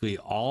 basically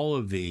all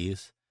of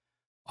these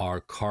are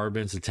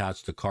carbons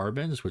attached to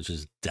carbons, which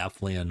is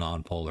definitely a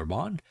nonpolar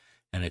bond.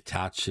 And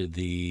attached to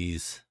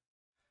these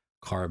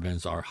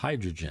carbons are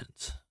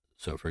hydrogens.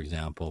 So for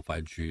example, if I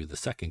drew the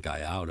second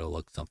guy out, it'll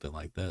look something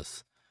like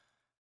this.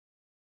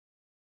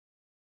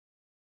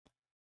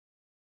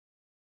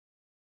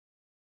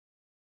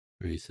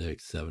 Three,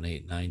 6, 7,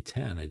 8, 9,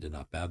 10. I did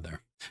not bad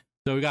there.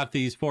 So we got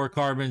these 4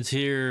 carbons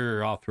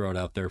here. I'll throw it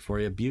out there for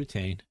you.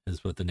 Butane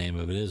is what the name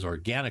of it is,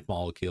 organic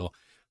molecule.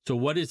 So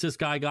what has this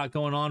guy got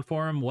going on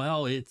for him?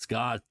 Well, it's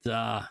got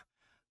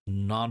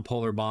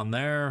nonpolar bond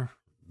there.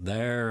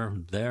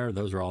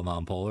 Those are all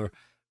nonpolar.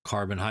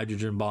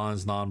 Carbon-hydrogen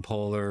bonds,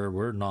 nonpolar.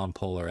 We're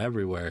nonpolar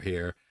everywhere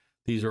here.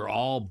 These are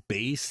all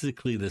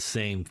basically the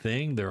same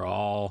thing. They're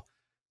all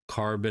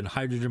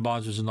carbon-hydrogen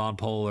bonds, which is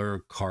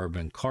nonpolar.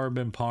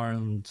 Carbon-carbon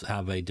bonds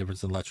have a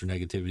difference in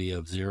electronegativity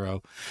of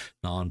 0.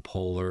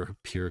 Nonpolar,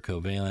 pure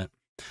covalent.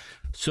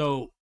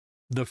 So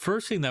the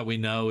first thing that we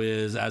know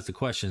is, as the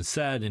question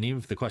said, and even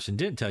if the question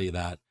didn't tell you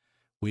that,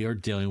 we are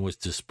dealing with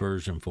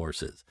dispersion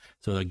forces.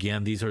 So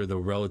again, these are the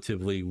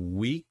relatively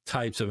weak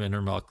types of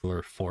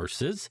intermolecular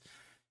forces.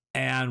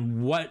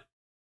 And what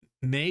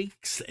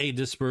makes a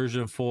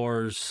dispersion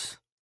force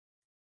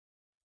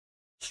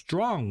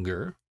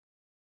stronger?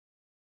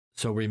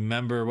 So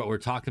remember, what we're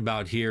talking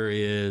about here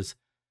is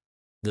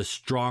the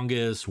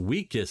strongest,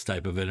 weakest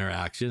type of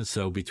interaction.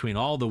 So between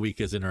all the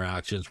weakest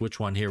interactions, which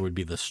one here would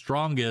be the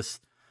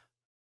strongest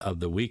of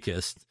the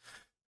weakest?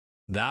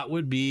 That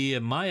would be,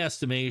 in my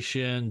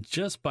estimation,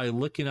 just by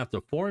looking at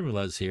the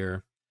formulas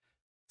here,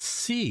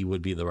 C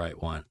would be the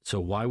right one. So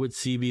why would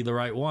C be the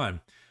right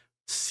one?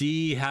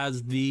 C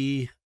has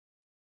the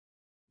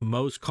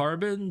most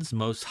carbons,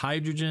 most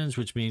hydrogens,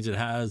 which means it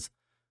has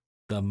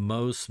the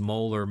most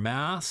molar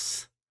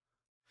mass.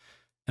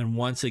 And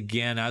once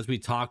again, as we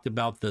talked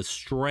about, the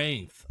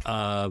strength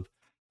of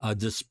a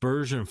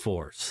dispersion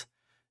force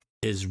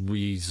is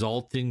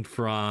resulting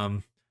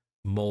from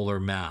molar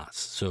mass.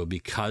 So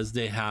because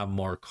they have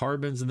more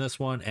carbons in this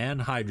one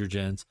and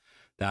hydrogens,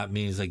 that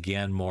means,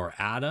 again, more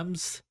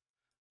atoms,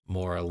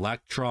 more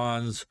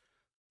electrons,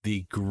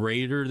 the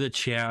greater the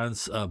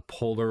chance of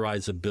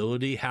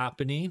polarizability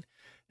happening,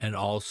 and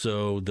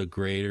also the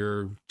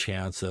greater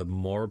chance of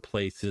more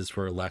places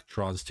for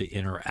electrons to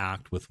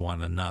interact with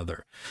one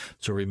another.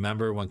 So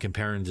remember, when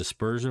comparing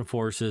dispersion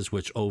forces,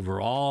 which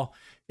overall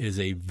is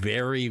a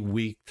very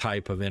weak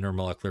type of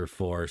intermolecular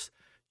force,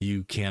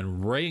 you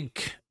can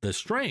rank the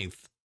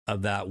strength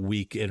of that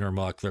weak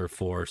intermolecular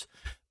force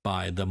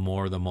by the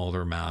more the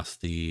molar mass,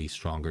 the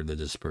stronger the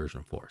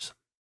dispersion force.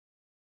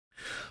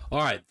 All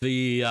right,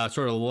 the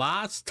sort of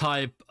last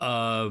type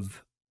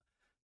of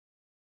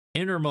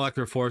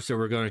intermolecular force that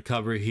we're going to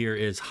cover here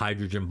is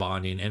hydrogen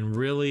bonding. And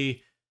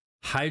really,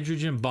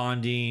 hydrogen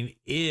bonding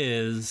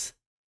is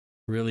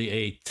really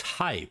a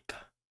type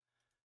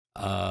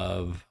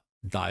of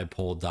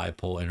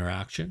dipole-dipole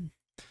interaction.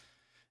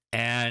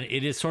 And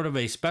it is sort of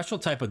a special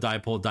type of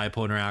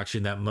dipole-dipole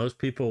interaction that most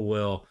people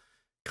will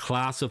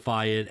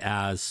classify it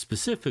as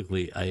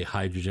specifically a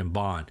hydrogen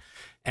bond.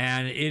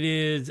 And it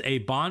is a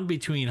bond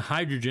between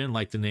hydrogen,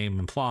 like the name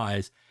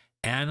implies,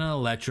 and an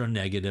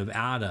electronegative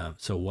atom.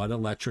 So what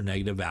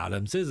electronegative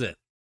atoms is it?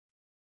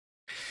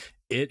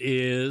 It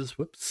is,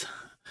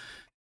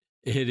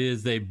 it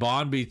is a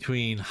bond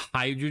between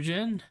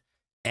hydrogen,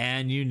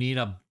 and you need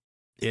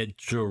it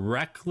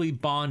directly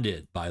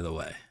bonded, by the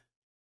way.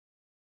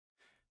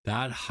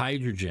 That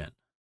hydrogen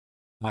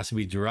has to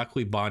be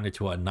directly bonded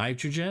to a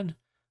nitrogen,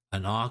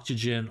 an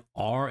oxygen,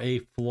 or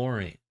a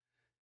fluorine.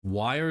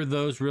 Why are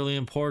those really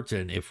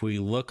important? If we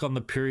look on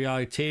the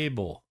periodic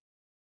table,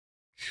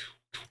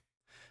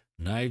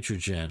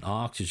 nitrogen,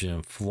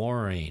 oxygen,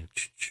 fluorine,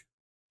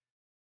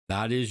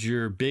 that is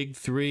your big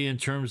three in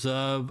terms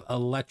of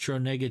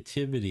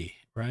electronegativity,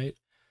 right?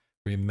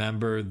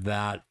 Remember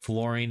that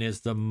fluorine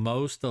is the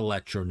most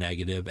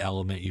electronegative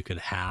element you could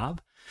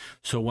have.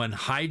 So when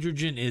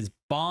hydrogen is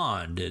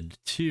bonded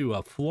to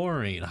a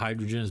fluorine,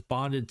 hydrogen is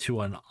bonded to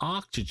an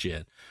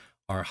oxygen,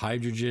 or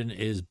hydrogen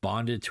is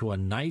bonded to a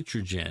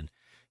nitrogen,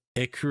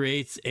 it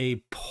creates a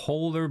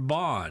polar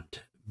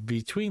bond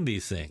between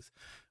these things,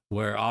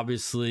 where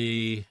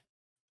obviously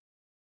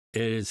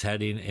it is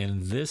heading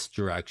in this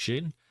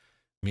direction,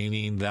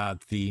 meaning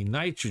that the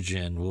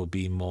nitrogen will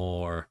be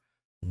more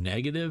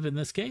negative in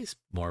this case,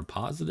 more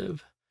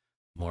positive,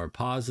 more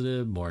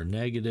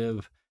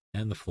negative,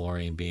 and the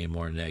fluorine being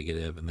more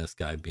negative and this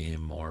guy being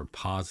more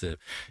positive.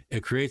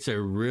 It creates a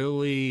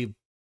really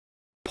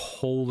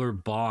polar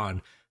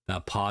bond,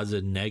 that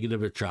positive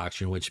negative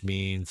attraction, which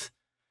means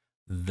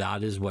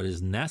that is what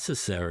is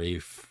necessary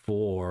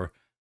for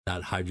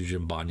that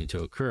hydrogen bonding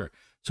to occur.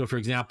 So for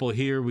example,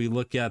 here we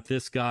look at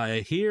this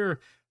guy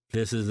here.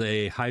 This is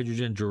a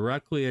hydrogen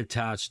directly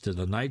attached to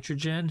the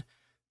nitrogen,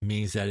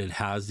 means that it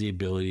has the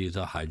ability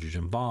to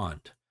hydrogen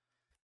bond.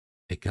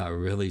 It got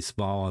really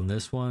small on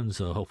this one,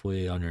 so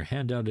hopefully on your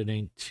handout it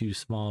ain't too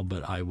small,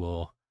 but I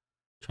will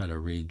try to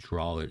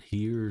redraw it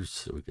here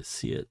so we can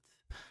see it.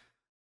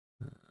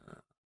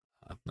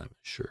 I'm not even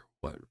sure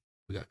what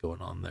we got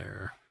going on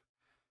there.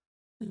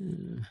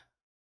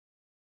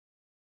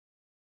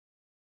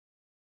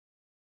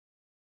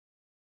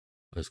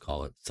 Let's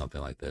call it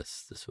something like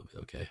this. This will be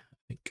okay, I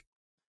think.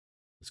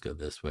 Let's go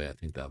this way. I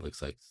think that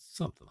looks like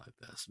something like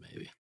this,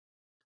 maybe.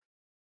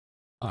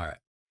 All right.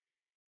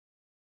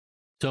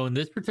 So in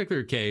this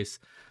particular case,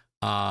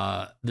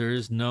 there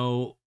is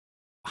no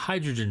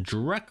hydrogen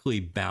directly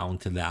bound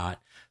to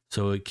that,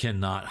 so it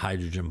cannot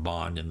hydrogen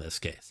bond in this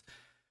case.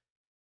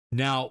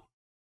 Now,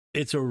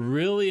 it's a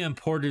really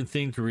important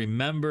thing to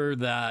remember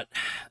that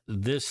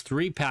this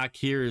 3-pack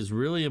here is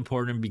really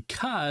important,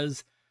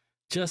 because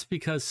just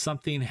because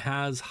something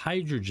has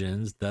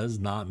hydrogens does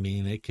not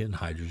mean it can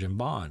hydrogen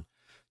bond.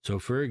 So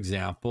for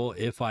example,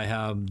 if I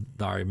have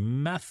our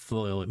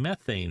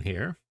methane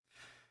here,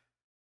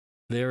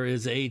 there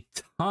is a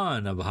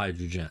ton of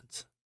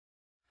hydrogens,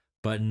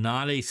 but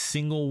not a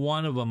single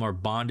one of them are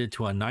bonded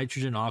to a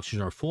nitrogen,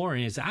 oxygen, or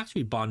fluorine. It's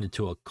actually bonded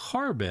to a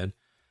carbon,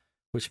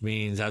 which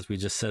means, as we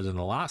just said in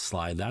the last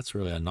slide, that's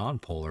really a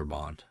nonpolar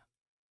bond,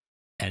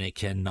 and it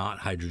cannot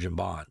hydrogen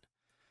bond.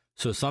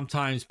 So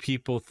sometimes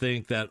people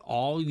think that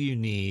all you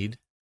need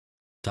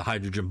to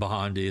hydrogen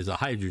bond is a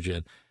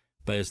hydrogen,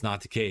 but it's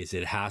not the case.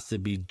 It has to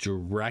be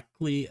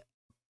directly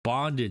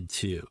bonded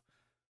to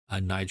a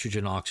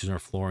nitrogen, oxygen, or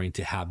fluorine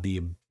to have the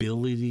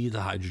ability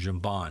to hydrogen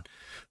bond.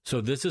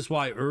 So this is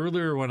why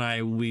earlier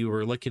when we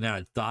were looking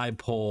at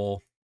dipole,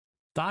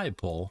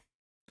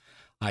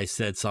 I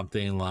said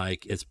something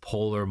like it's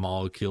polar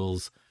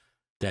molecules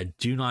that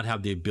do not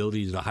have the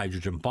ability to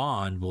hydrogen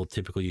bond will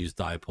typically use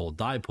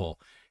dipole.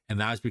 And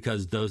that's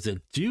because those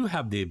that do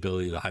have the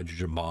ability to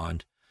hydrogen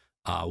bond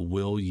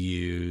will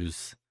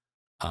use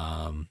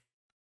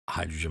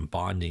hydrogen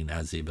bonding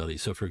as the ability.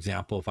 So for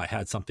example, if I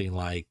had something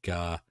like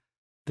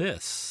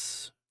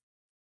this,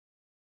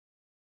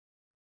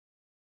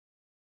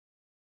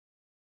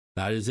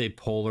 that is a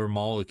polar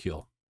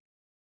molecule.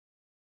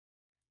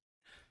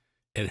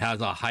 It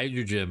has a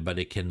hydrogen, but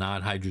it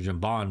cannot hydrogen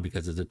bond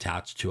because it's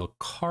attached to a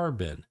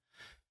carbon.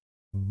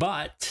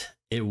 But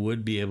it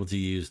would be able to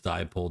use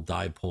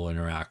dipole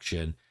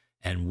interaction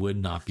and would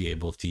not be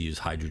able to use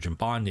hydrogen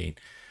bonding.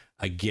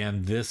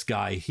 Again, this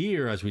guy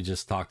here, as we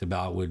just talked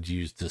about, would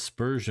use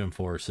dispersion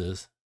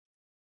forces.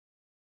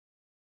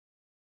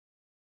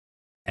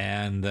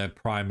 And the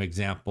prime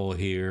example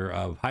here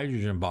of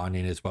hydrogen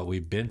bonding is what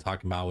we've been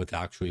talking about with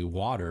actually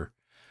water.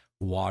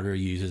 Water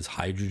uses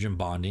hydrogen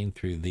bonding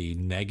through the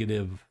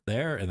negative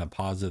there and the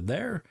positive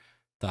there,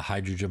 the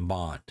hydrogen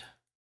bond.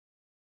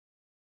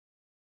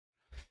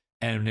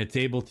 And it's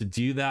able to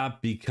do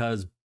that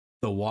because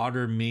the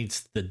water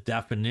meets the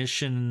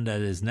definition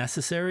that is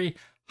necessary.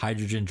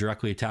 Hydrogen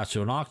directly attached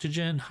to an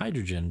oxygen,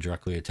 hydrogen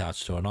directly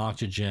attached to an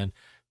oxygen.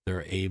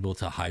 They're able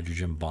to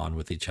hydrogen bond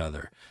with each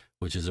other,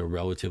 which is a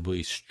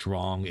relatively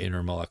strong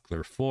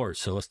intermolecular force.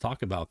 So let's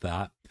talk about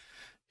that.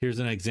 Here's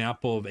an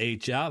example of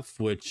HF,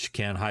 which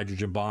can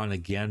hydrogen bond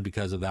again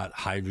because of that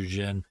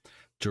hydrogen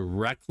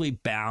directly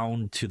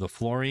bound to the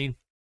fluorine.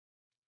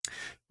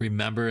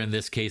 Remember, in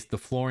this case, the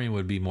fluorine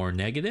would be more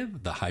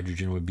negative, the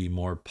hydrogen would be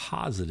more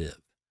positive.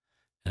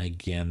 And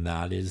again,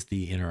 that is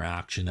the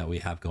interaction that we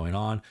have going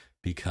on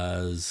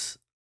because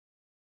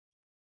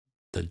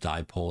the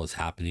dipole is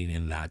happening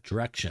in that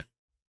direction.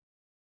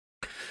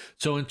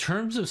 So in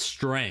terms of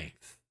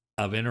strength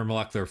of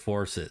intermolecular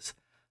forces,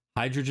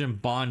 hydrogen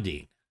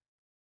bonding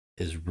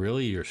is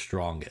really your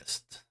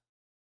strongest,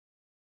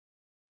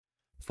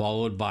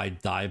 followed by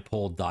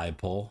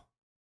dipole.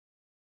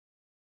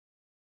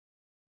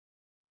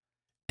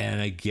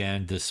 And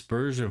again,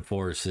 dispersion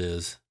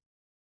forces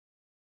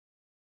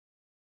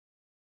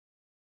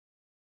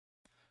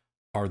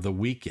are the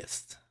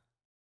weakest.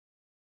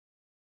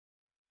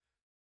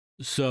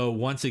 So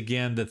once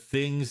again, the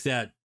things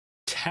that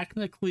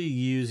technically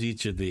use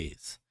each of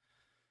these,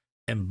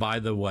 and by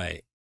the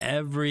way,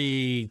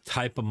 every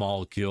type of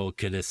molecule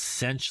could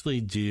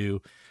essentially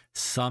do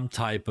some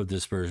type of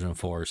dispersion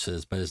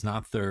forces, but it's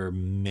not their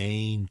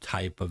main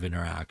type of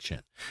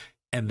interaction.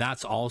 And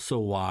that's also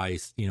why,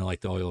 you know,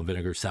 like the oil and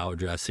vinegar salad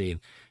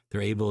dressing,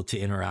 they're able to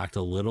interact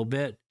a little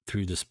bit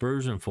through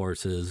dispersion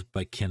forces,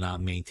 but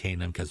cannot maintain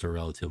them because they're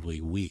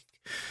relatively weak.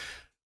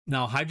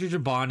 Now,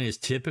 hydrogen bond is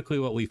typically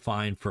what we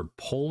find for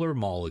polar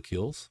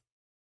molecules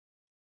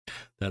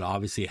that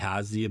obviously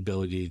has the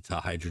ability to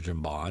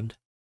hydrogen bond,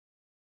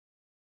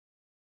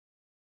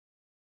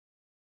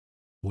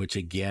 which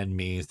again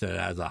means that it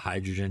has a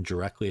hydrogen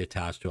directly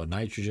attached to a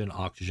nitrogen,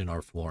 oxygen,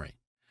 or fluorine.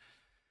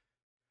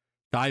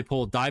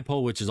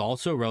 Dipole, which is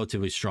also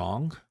relatively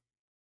strong,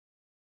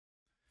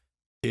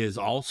 is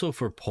also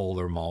for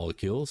polar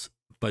molecules,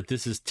 but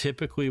this is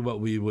typically what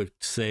we would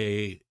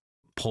say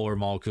polar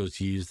molecules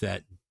use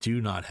that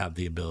do not have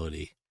the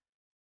ability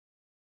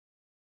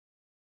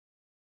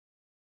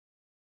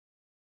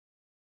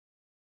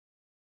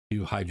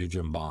to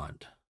hydrogen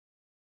bond.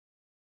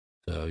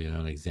 So, you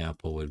know, an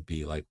example would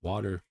be like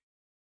water.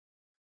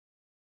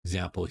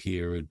 Example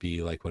here would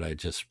be like what I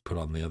just put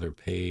on the other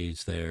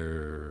page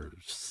there,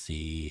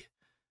 C,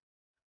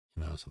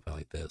 you know, something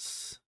like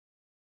this.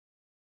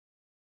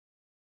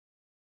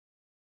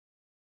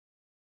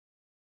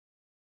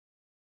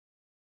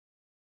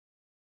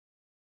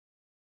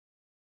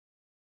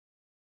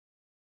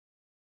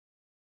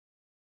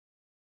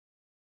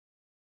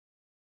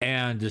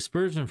 And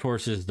dispersion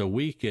force is the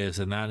weakest,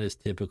 and that is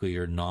typically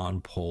your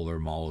non-polar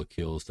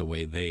molecules, the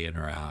way they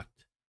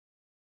interact.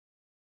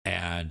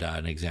 And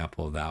an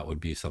example of that would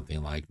be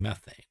something like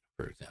methane,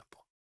 for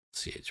example,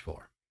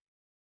 CH4.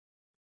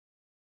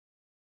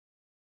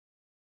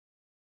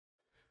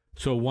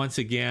 So once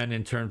again,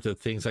 in terms of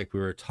things like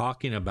we were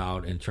talking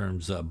about, in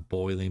terms of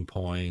boiling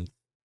points,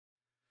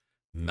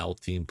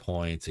 melting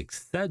points,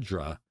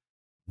 etc.,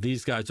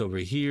 these guys over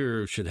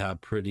here should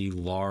have pretty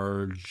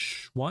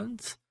large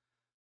ones.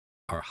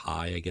 Or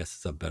high, I guess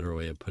is a better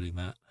way of putting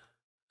that.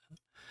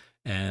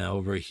 And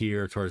over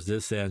here towards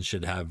this end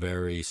should have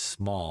very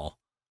small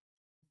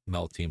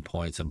melting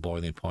points and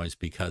boiling points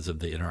because of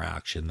the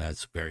interaction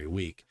that's very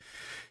weak.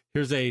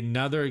 Here's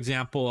another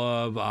example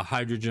of a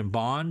hydrogen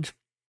bond.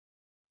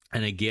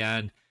 And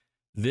again,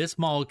 this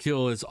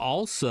molecule is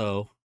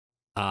also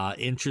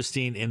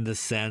interesting in the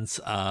sense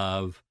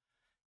of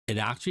it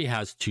actually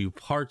has two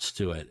parts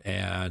to it.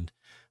 And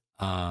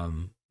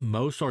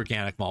most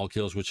organic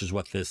molecules, which is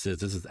what this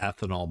is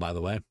ethanol, by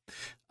the way,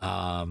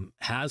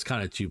 has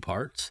kind of two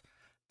parts.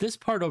 This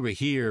part over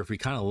here, if we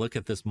kind of look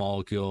at this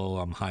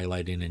molecule, I'm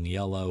highlighting in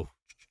yellow.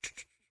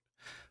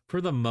 For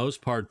the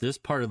most part, this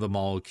part of the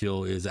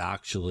molecule is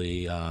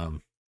actually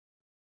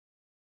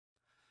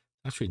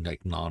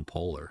like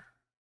non-polar.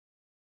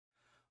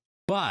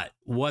 But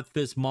what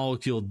this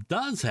molecule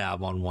does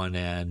have on one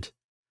end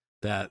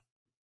that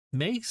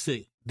makes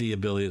it the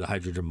ability to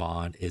hydrogen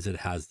bond is it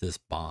has this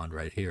bond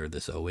right here,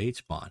 this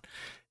OH bond.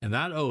 And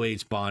that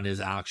OH bond is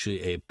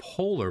actually a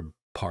polar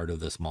part of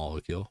this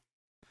molecule.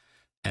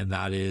 And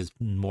that is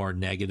more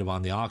negative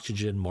on the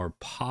oxygen, more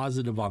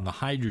positive on the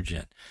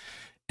hydrogen.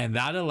 And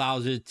that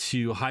allows it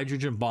to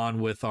hydrogen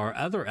bond with our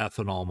other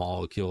ethanol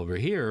molecule over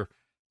here,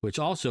 which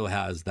also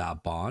has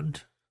that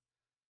bond,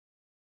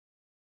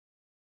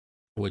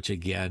 which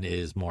again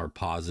is more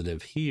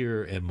positive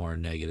here and more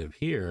negative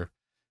here.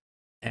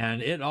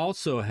 And it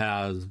also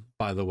has,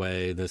 by the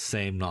way, the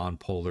same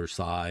non-polar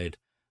side,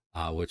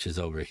 which is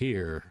over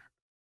here,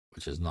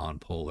 which is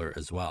non-polar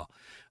as well.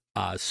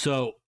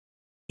 So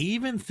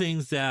even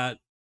things that,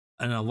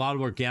 and a lot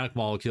of organic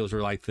molecules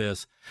are like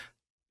this,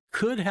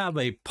 could have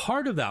a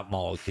part of that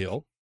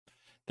molecule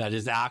that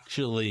is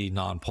actually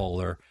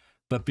non-polar,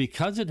 but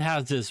because it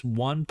has this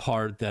one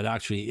part that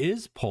actually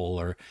is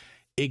polar,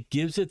 it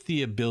gives it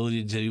the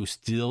ability to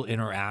still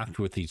interact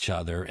with each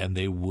other, and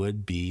they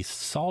would be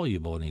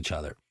soluble in each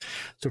other.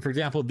 So for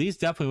example, these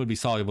definitely would be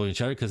soluble in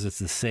each other because it's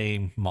the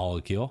same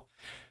molecule.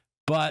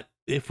 But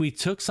if we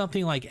took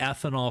something like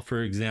ethanol,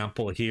 for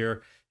example,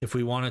 here, if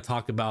we want to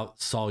talk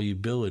about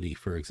solubility,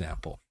 for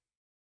example,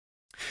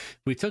 if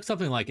we took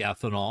something like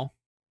ethanol,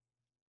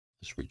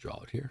 let's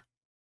redraw it here.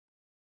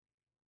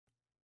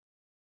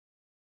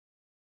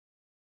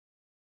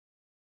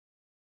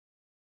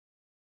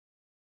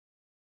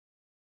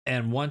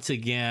 And once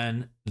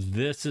again,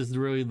 this is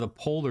really the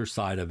polar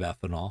side of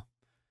ethanol.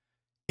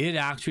 It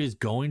actually is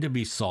going to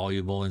be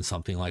soluble in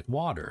something like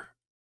water.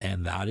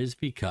 And that is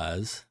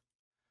because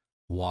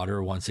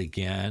water, once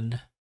again,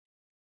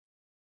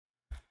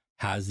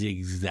 has the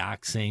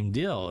exact same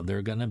deal.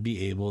 They're going to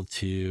be able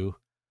to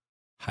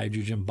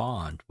hydrogen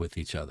bond with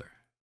each other.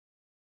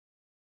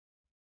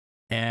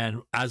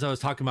 And as I was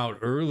talking about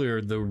earlier,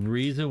 the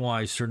reason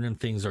why certain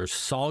things are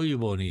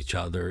soluble in each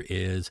other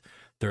is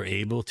they're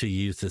able to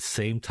use the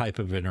same type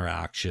of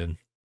interaction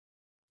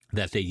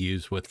that they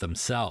use with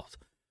themselves.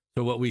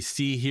 So what we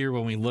see here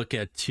when we look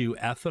at two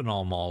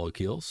ethanol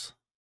molecules,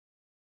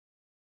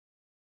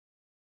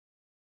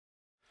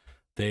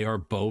 They are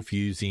both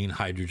using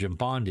hydrogen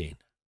bonding.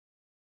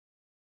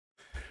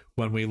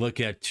 When we look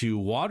at two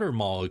water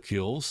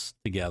molecules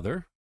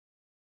together,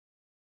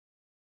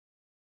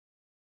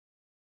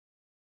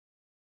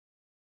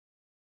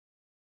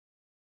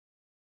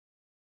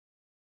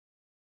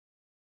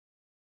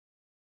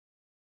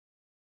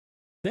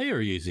 they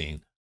are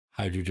using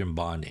hydrogen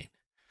bonding.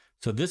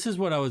 So this is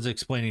what I was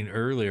explaining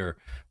earlier.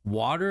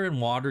 Water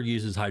and water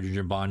uses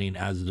hydrogen bonding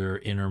as their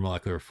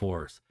intermolecular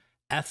force.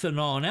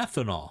 Ethanol and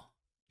ethanol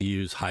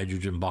use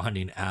hydrogen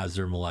bonding as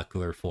their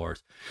molecular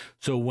force.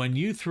 So when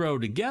you throw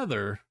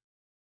together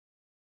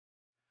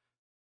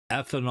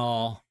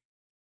ethanol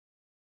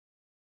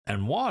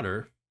and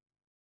water,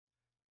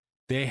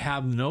 they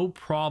have no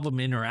problem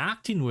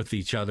interacting with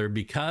each other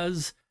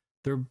because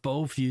they're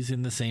both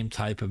using the same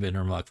type of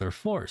intermolecular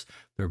force.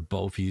 They're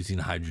both using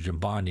hydrogen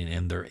bonding,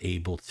 and they're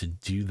able to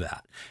do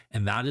that.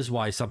 And that is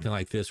why something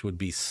like this would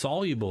be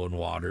soluble in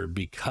water,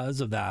 because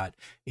of that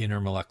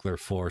intermolecular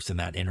force, and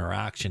that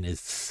interaction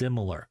is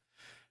similar.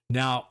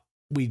 Now,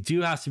 we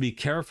do have to be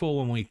careful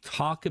when we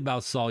talk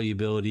about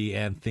solubility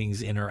and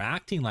things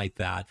interacting like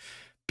that,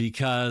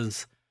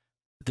 because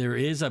there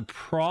is a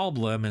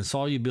problem, and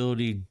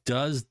solubility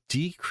does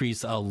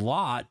decrease a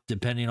lot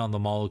depending on the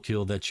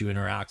molecule that you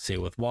interact, say,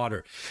 with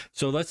water.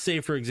 So let's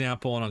say, for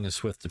example, and I'm going to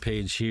switch the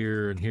page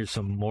here, and here's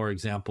some more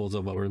examples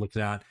of what we're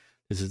looking at.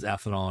 This is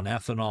ethanol and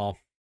ethanol.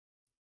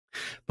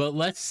 But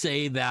let's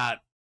say that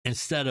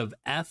instead of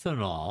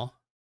ethanol,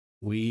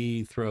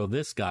 we throw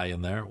this guy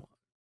in there.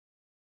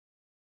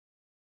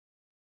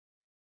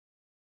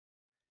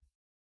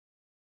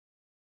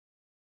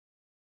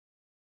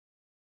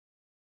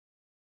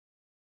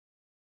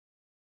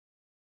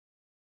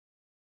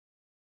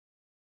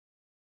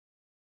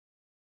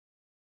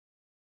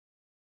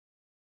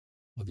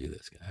 We'll do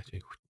this guy,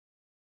 actually.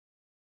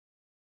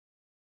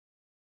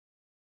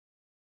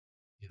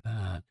 Do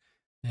that.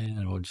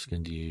 And we're just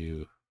going to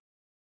do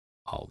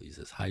all these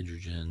as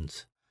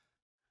hydrogens.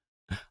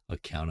 I'll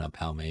count up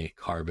how many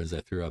carbons I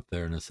threw up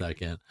there in a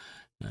second.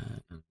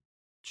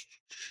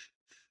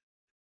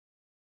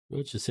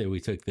 Let's just say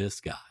we took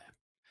this guy,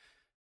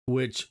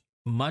 which,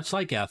 much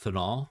like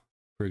ethanol,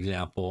 for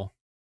example,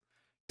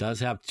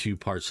 does have two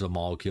parts of the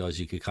molecule, as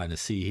you can kind of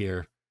see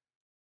here.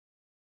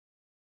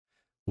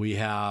 We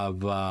have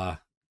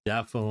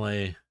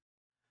definitely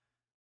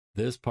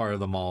this part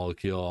of the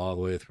molecule all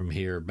the way from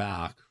here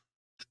back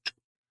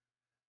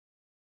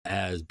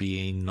as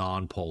being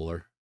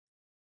nonpolar.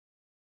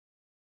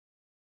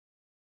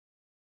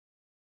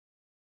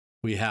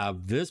 We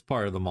have this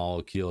part of the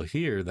molecule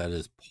here that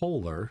is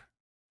polar,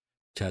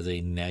 which has a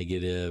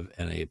negative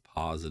and a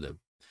positive.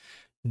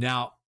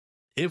 Now,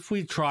 if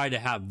we try to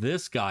have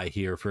this guy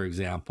here, for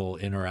example,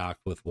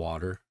 interact with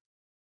water,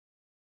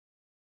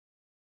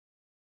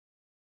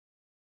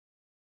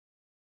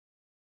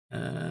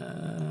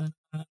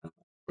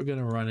 we're going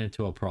to run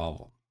into a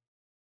problem.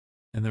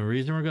 And the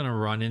reason we're going to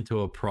run into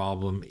a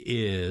problem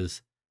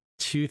is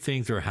two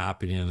things are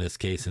happening in this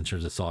case in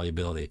terms of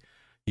solubility.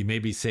 You may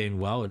be saying,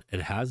 well,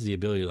 it has the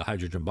ability to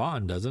hydrogen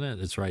bond, doesn't it?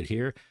 It's right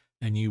here.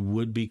 And you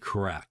would be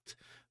correct.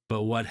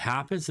 But what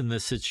happens in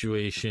this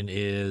situation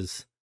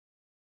is,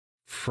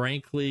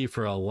 frankly,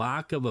 for a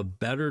lack of a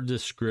better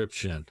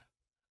description,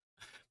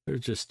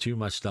 there's just too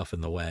much stuff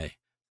in the way,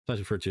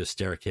 especially for a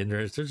steric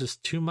hindrance. There's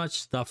just too much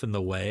stuff in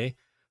the way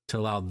to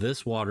allow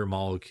this water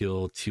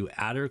molecule to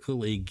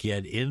adequately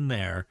get in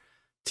there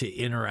to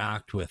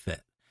interact with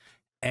it.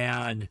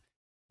 And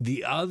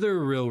the other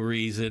real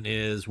reason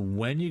is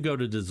when you go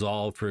to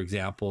dissolve, for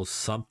example,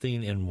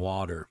 something in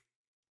water,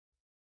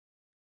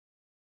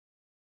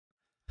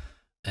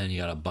 and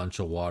you got a bunch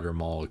of water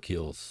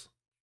molecules.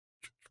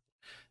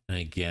 And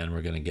again,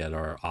 we're going to get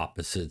our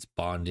opposites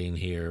bonding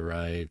here,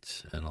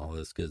 right? And all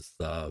this good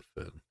stuff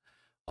and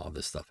all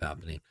this stuff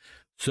happening.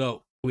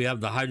 So we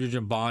have the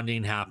hydrogen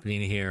bonding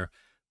happening here.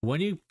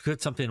 When you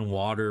put something in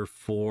water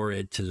for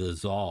it to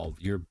dissolve,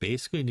 you're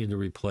basically need to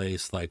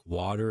replace like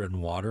water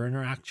and water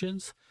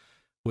interactions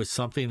with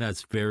something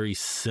that's very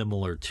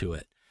similar to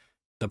it.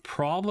 The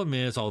problem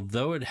is,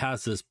 although it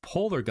has this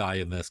polar guy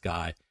in this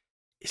guy,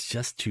 it's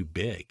just too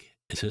big.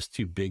 It's just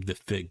too big to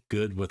fit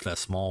good with the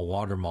small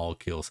water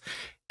molecules,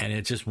 and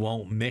it just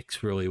won't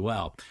mix really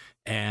well.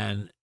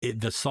 And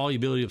the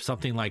solubility of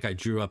something like I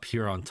drew up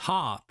here on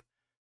top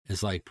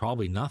is like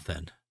probably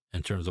nothing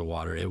in terms of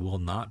water. It will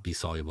not be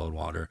soluble in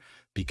water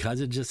because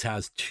it just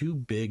has too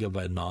big of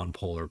a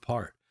nonpolar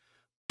part.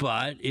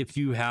 But if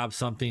you have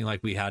something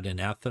like we had in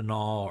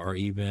ethanol, or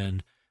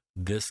even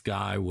this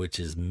guy, which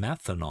is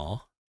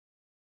methanol,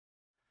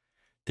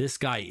 this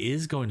guy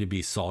is going to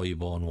be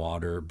soluble in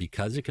water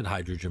because it can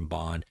hydrogen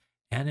bond,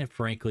 and it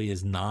frankly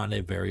is not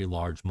a very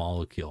large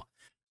molecule.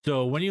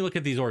 So when you look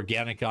at these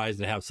organic guys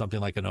that have something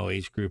like an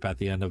OH group at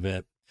the end of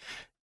it,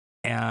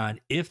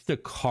 and if the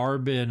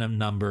carbon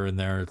number in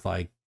there is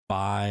like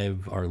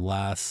 5 or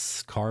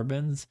less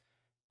carbons,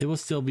 it will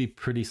still be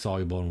pretty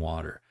soluble in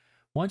water.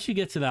 Once you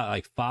get to that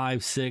like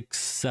 5, 6,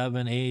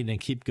 7, 8, and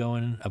keep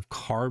going of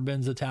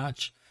carbons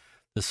attached,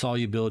 the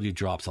solubility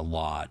drops a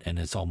lot, and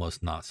it's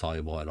almost not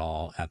soluble at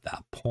all at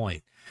that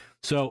point.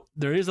 So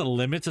there is a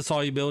limit to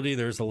solubility.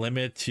 There's a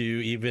limit to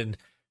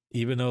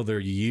even though they're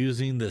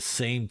using the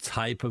same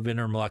type of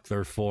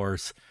intermolecular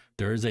force,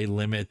 there is a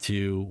limit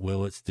to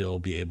will it still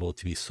be able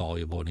to be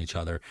soluble in each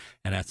other.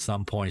 And at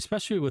some point,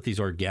 especially with these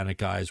organic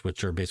guys,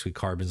 which are basically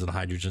carbons and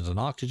hydrogens and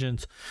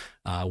oxygens,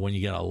 when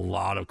you get a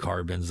lot of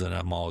carbons in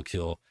a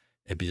molecule,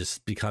 it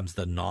just becomes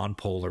the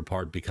non-polar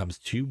part becomes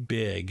too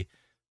big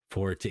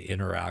for it to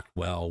interact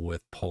well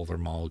with polar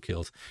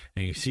molecules.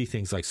 And you see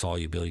things like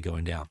solubility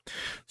going down.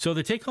 So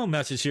the take-home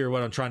message here,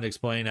 what I'm trying to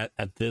explain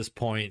at this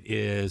point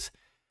is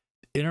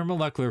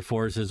intermolecular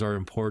forces are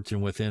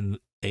important within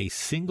a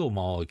single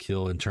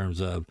molecule in terms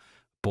of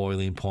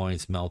boiling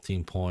points,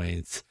 melting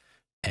points,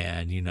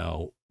 and, you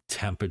know,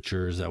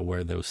 temperatures at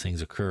where those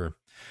things occur.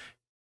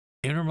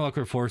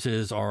 Intermolecular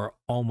forces are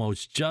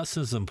almost just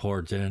as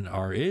important,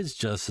 or is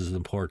just as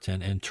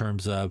important, in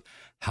terms of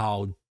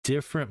how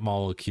different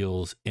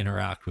molecules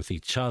interact with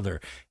each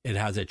other. It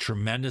has a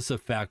tremendous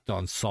effect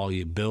on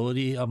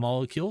solubility of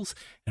molecules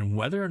and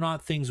whether or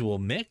not things will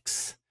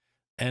mix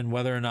and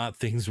whether or not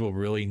things will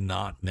really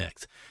not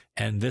mix.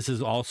 And this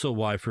is also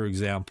why, for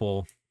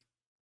example,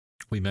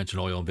 we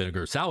mentioned oil and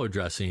vinegar salad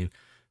dressing,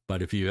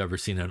 but if you've ever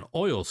seen an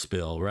oil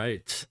spill,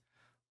 right?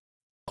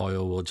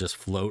 Oil will just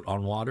float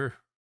on water,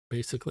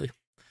 basically.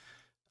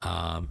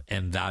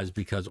 And that is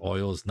because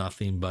oil is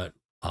nothing but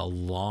a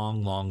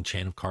long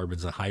chain of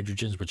carbons and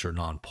hydrogens, which are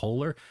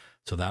non-polar.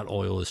 So that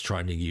oil is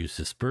trying to use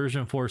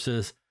dispersion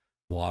forces.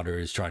 Water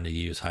is trying to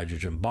use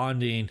hydrogen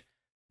bonding,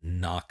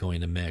 not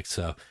going to mix.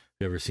 So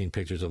you ever seen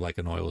pictures of like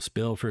an oil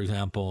spill, for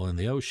example, in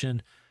the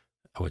ocean?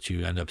 What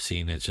you end up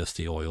seeing is just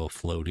the oil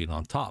floating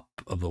on top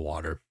of the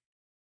water.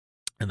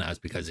 And that's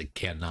because it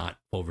cannot,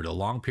 over the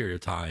long period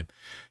of time,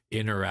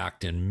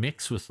 interact and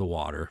mix with the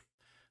water.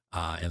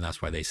 And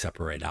that's why they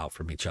separate out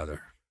from each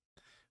other,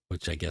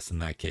 which I guess in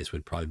that case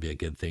would probably be a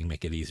good thing,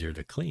 make it easier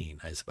to clean,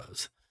 I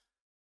suppose.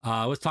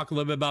 Let's talk a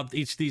little bit about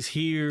each of these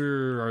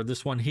here, or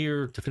this one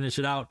here, to finish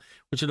it out.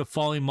 Which of the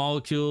following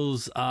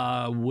molecules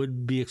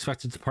would be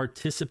expected to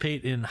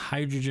participate in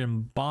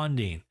hydrogen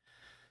bonding?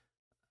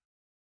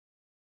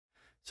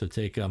 So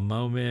take a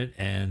moment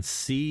and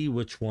see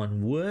which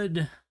one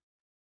would.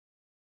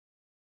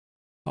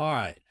 All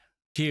right,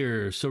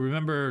 here. So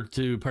remember,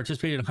 to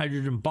participate in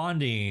hydrogen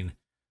bonding,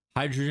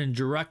 hydrogen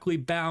directly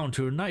bound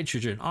to a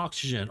nitrogen,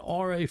 oxygen,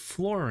 or a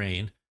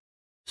fluorine.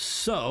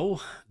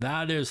 So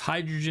that is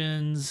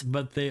hydrogens,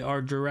 but they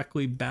are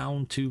directly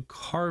bound to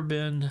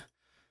carbon.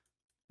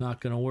 Not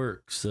going to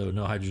work. So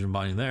no hydrogen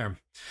bonding there.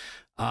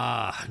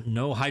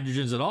 No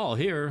hydrogens at all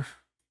here.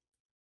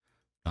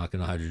 Not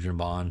going to hydrogen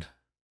bond.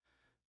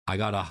 I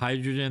got a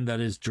hydrogen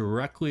that is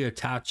directly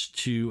attached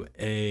to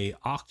a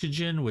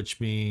oxygen, which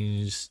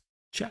means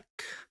check.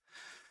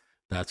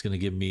 That's going to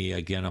give me,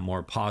 again, a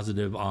more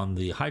positive on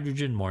the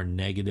hydrogen, more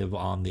negative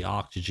on the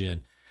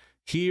oxygen.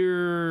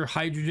 Here,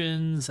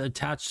 hydrogens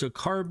attached to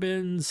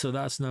carbons, so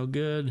that's no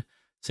good.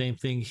 Same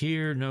thing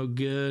here, no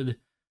good.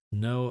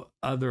 No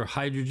other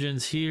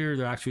hydrogens here.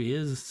 There actually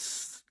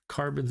is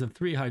carbons and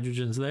 3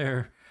 hydrogens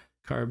there.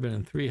 Carbon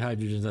and 3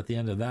 hydrogens at the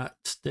end of that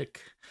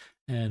stick.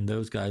 And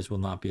those guys will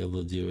not be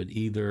able to do it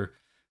either.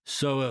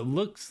 So it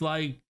looks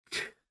like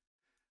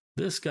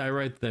this guy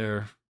right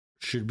there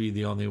should be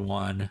the only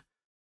one,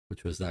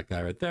 which was that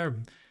guy right there,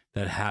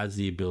 that has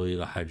the ability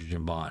to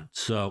hydrogen bond.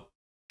 So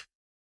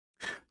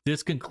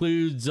this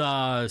concludes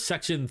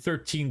section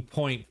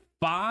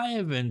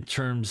 13.5 in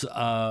terms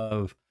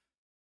of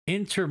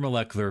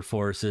intermolecular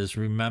forces.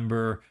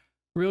 Remember,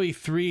 really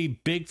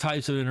 3 big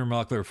types of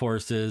intermolecular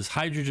forces: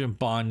 hydrogen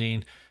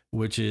bonding,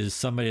 which is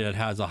somebody that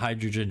has a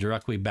hydrogen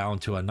directly bound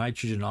to a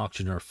nitrogen,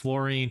 oxygen, or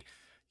fluorine,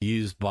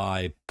 used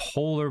by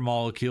polar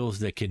molecules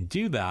that can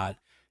do that,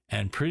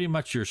 and pretty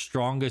much your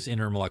strongest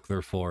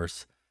intermolecular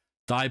force.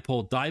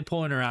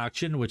 Dipole-dipole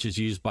interaction, which is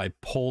used by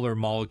polar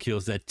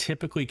molecules that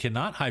typically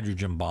cannot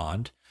hydrogen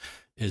bond,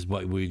 is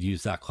what we'd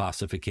use that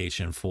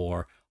classification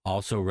for.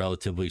 Also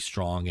relatively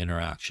strong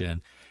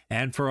interaction.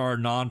 And for our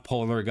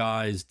non-polar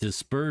guys,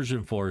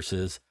 dispersion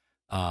forces,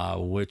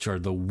 which are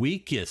the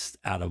weakest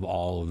out of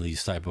all of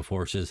these type of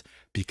forces,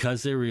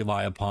 because they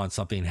rely upon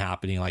something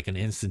happening like an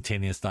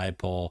instantaneous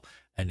dipole,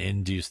 an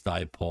induced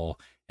dipole,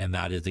 and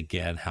that is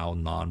again how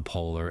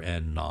non-polar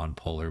and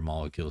non-polar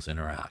molecules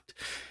interact.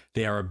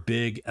 They are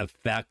big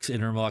effects,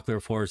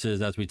 intermolecular forces,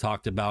 as we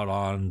talked about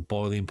on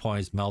boiling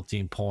points,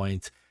 melting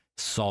points,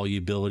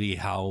 solubility,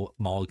 how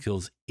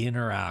molecules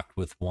interact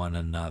with one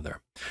another.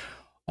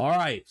 All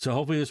right, so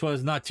hopefully this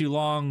was not too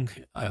long.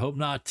 I hope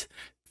not.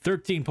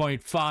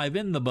 13.5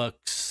 in the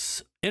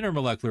books,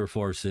 intermolecular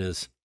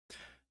forces.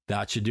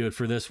 That should do it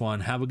for this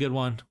one. Have a good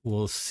one.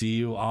 We'll see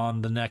you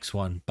on the next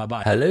one.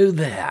 Bye-bye. Hello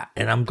there,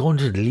 and I'm going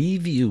to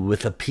leave you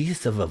with a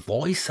piece of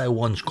advice I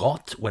once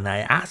got when I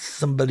asked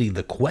somebody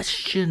the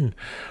question,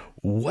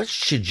 what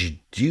should you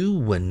do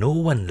when no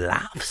one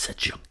laughs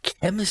at your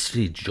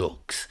chemistry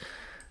jokes?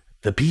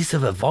 The piece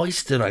of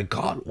advice that I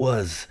got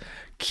was,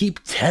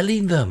 keep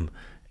telling them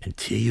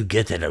until you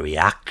get a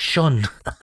reaction.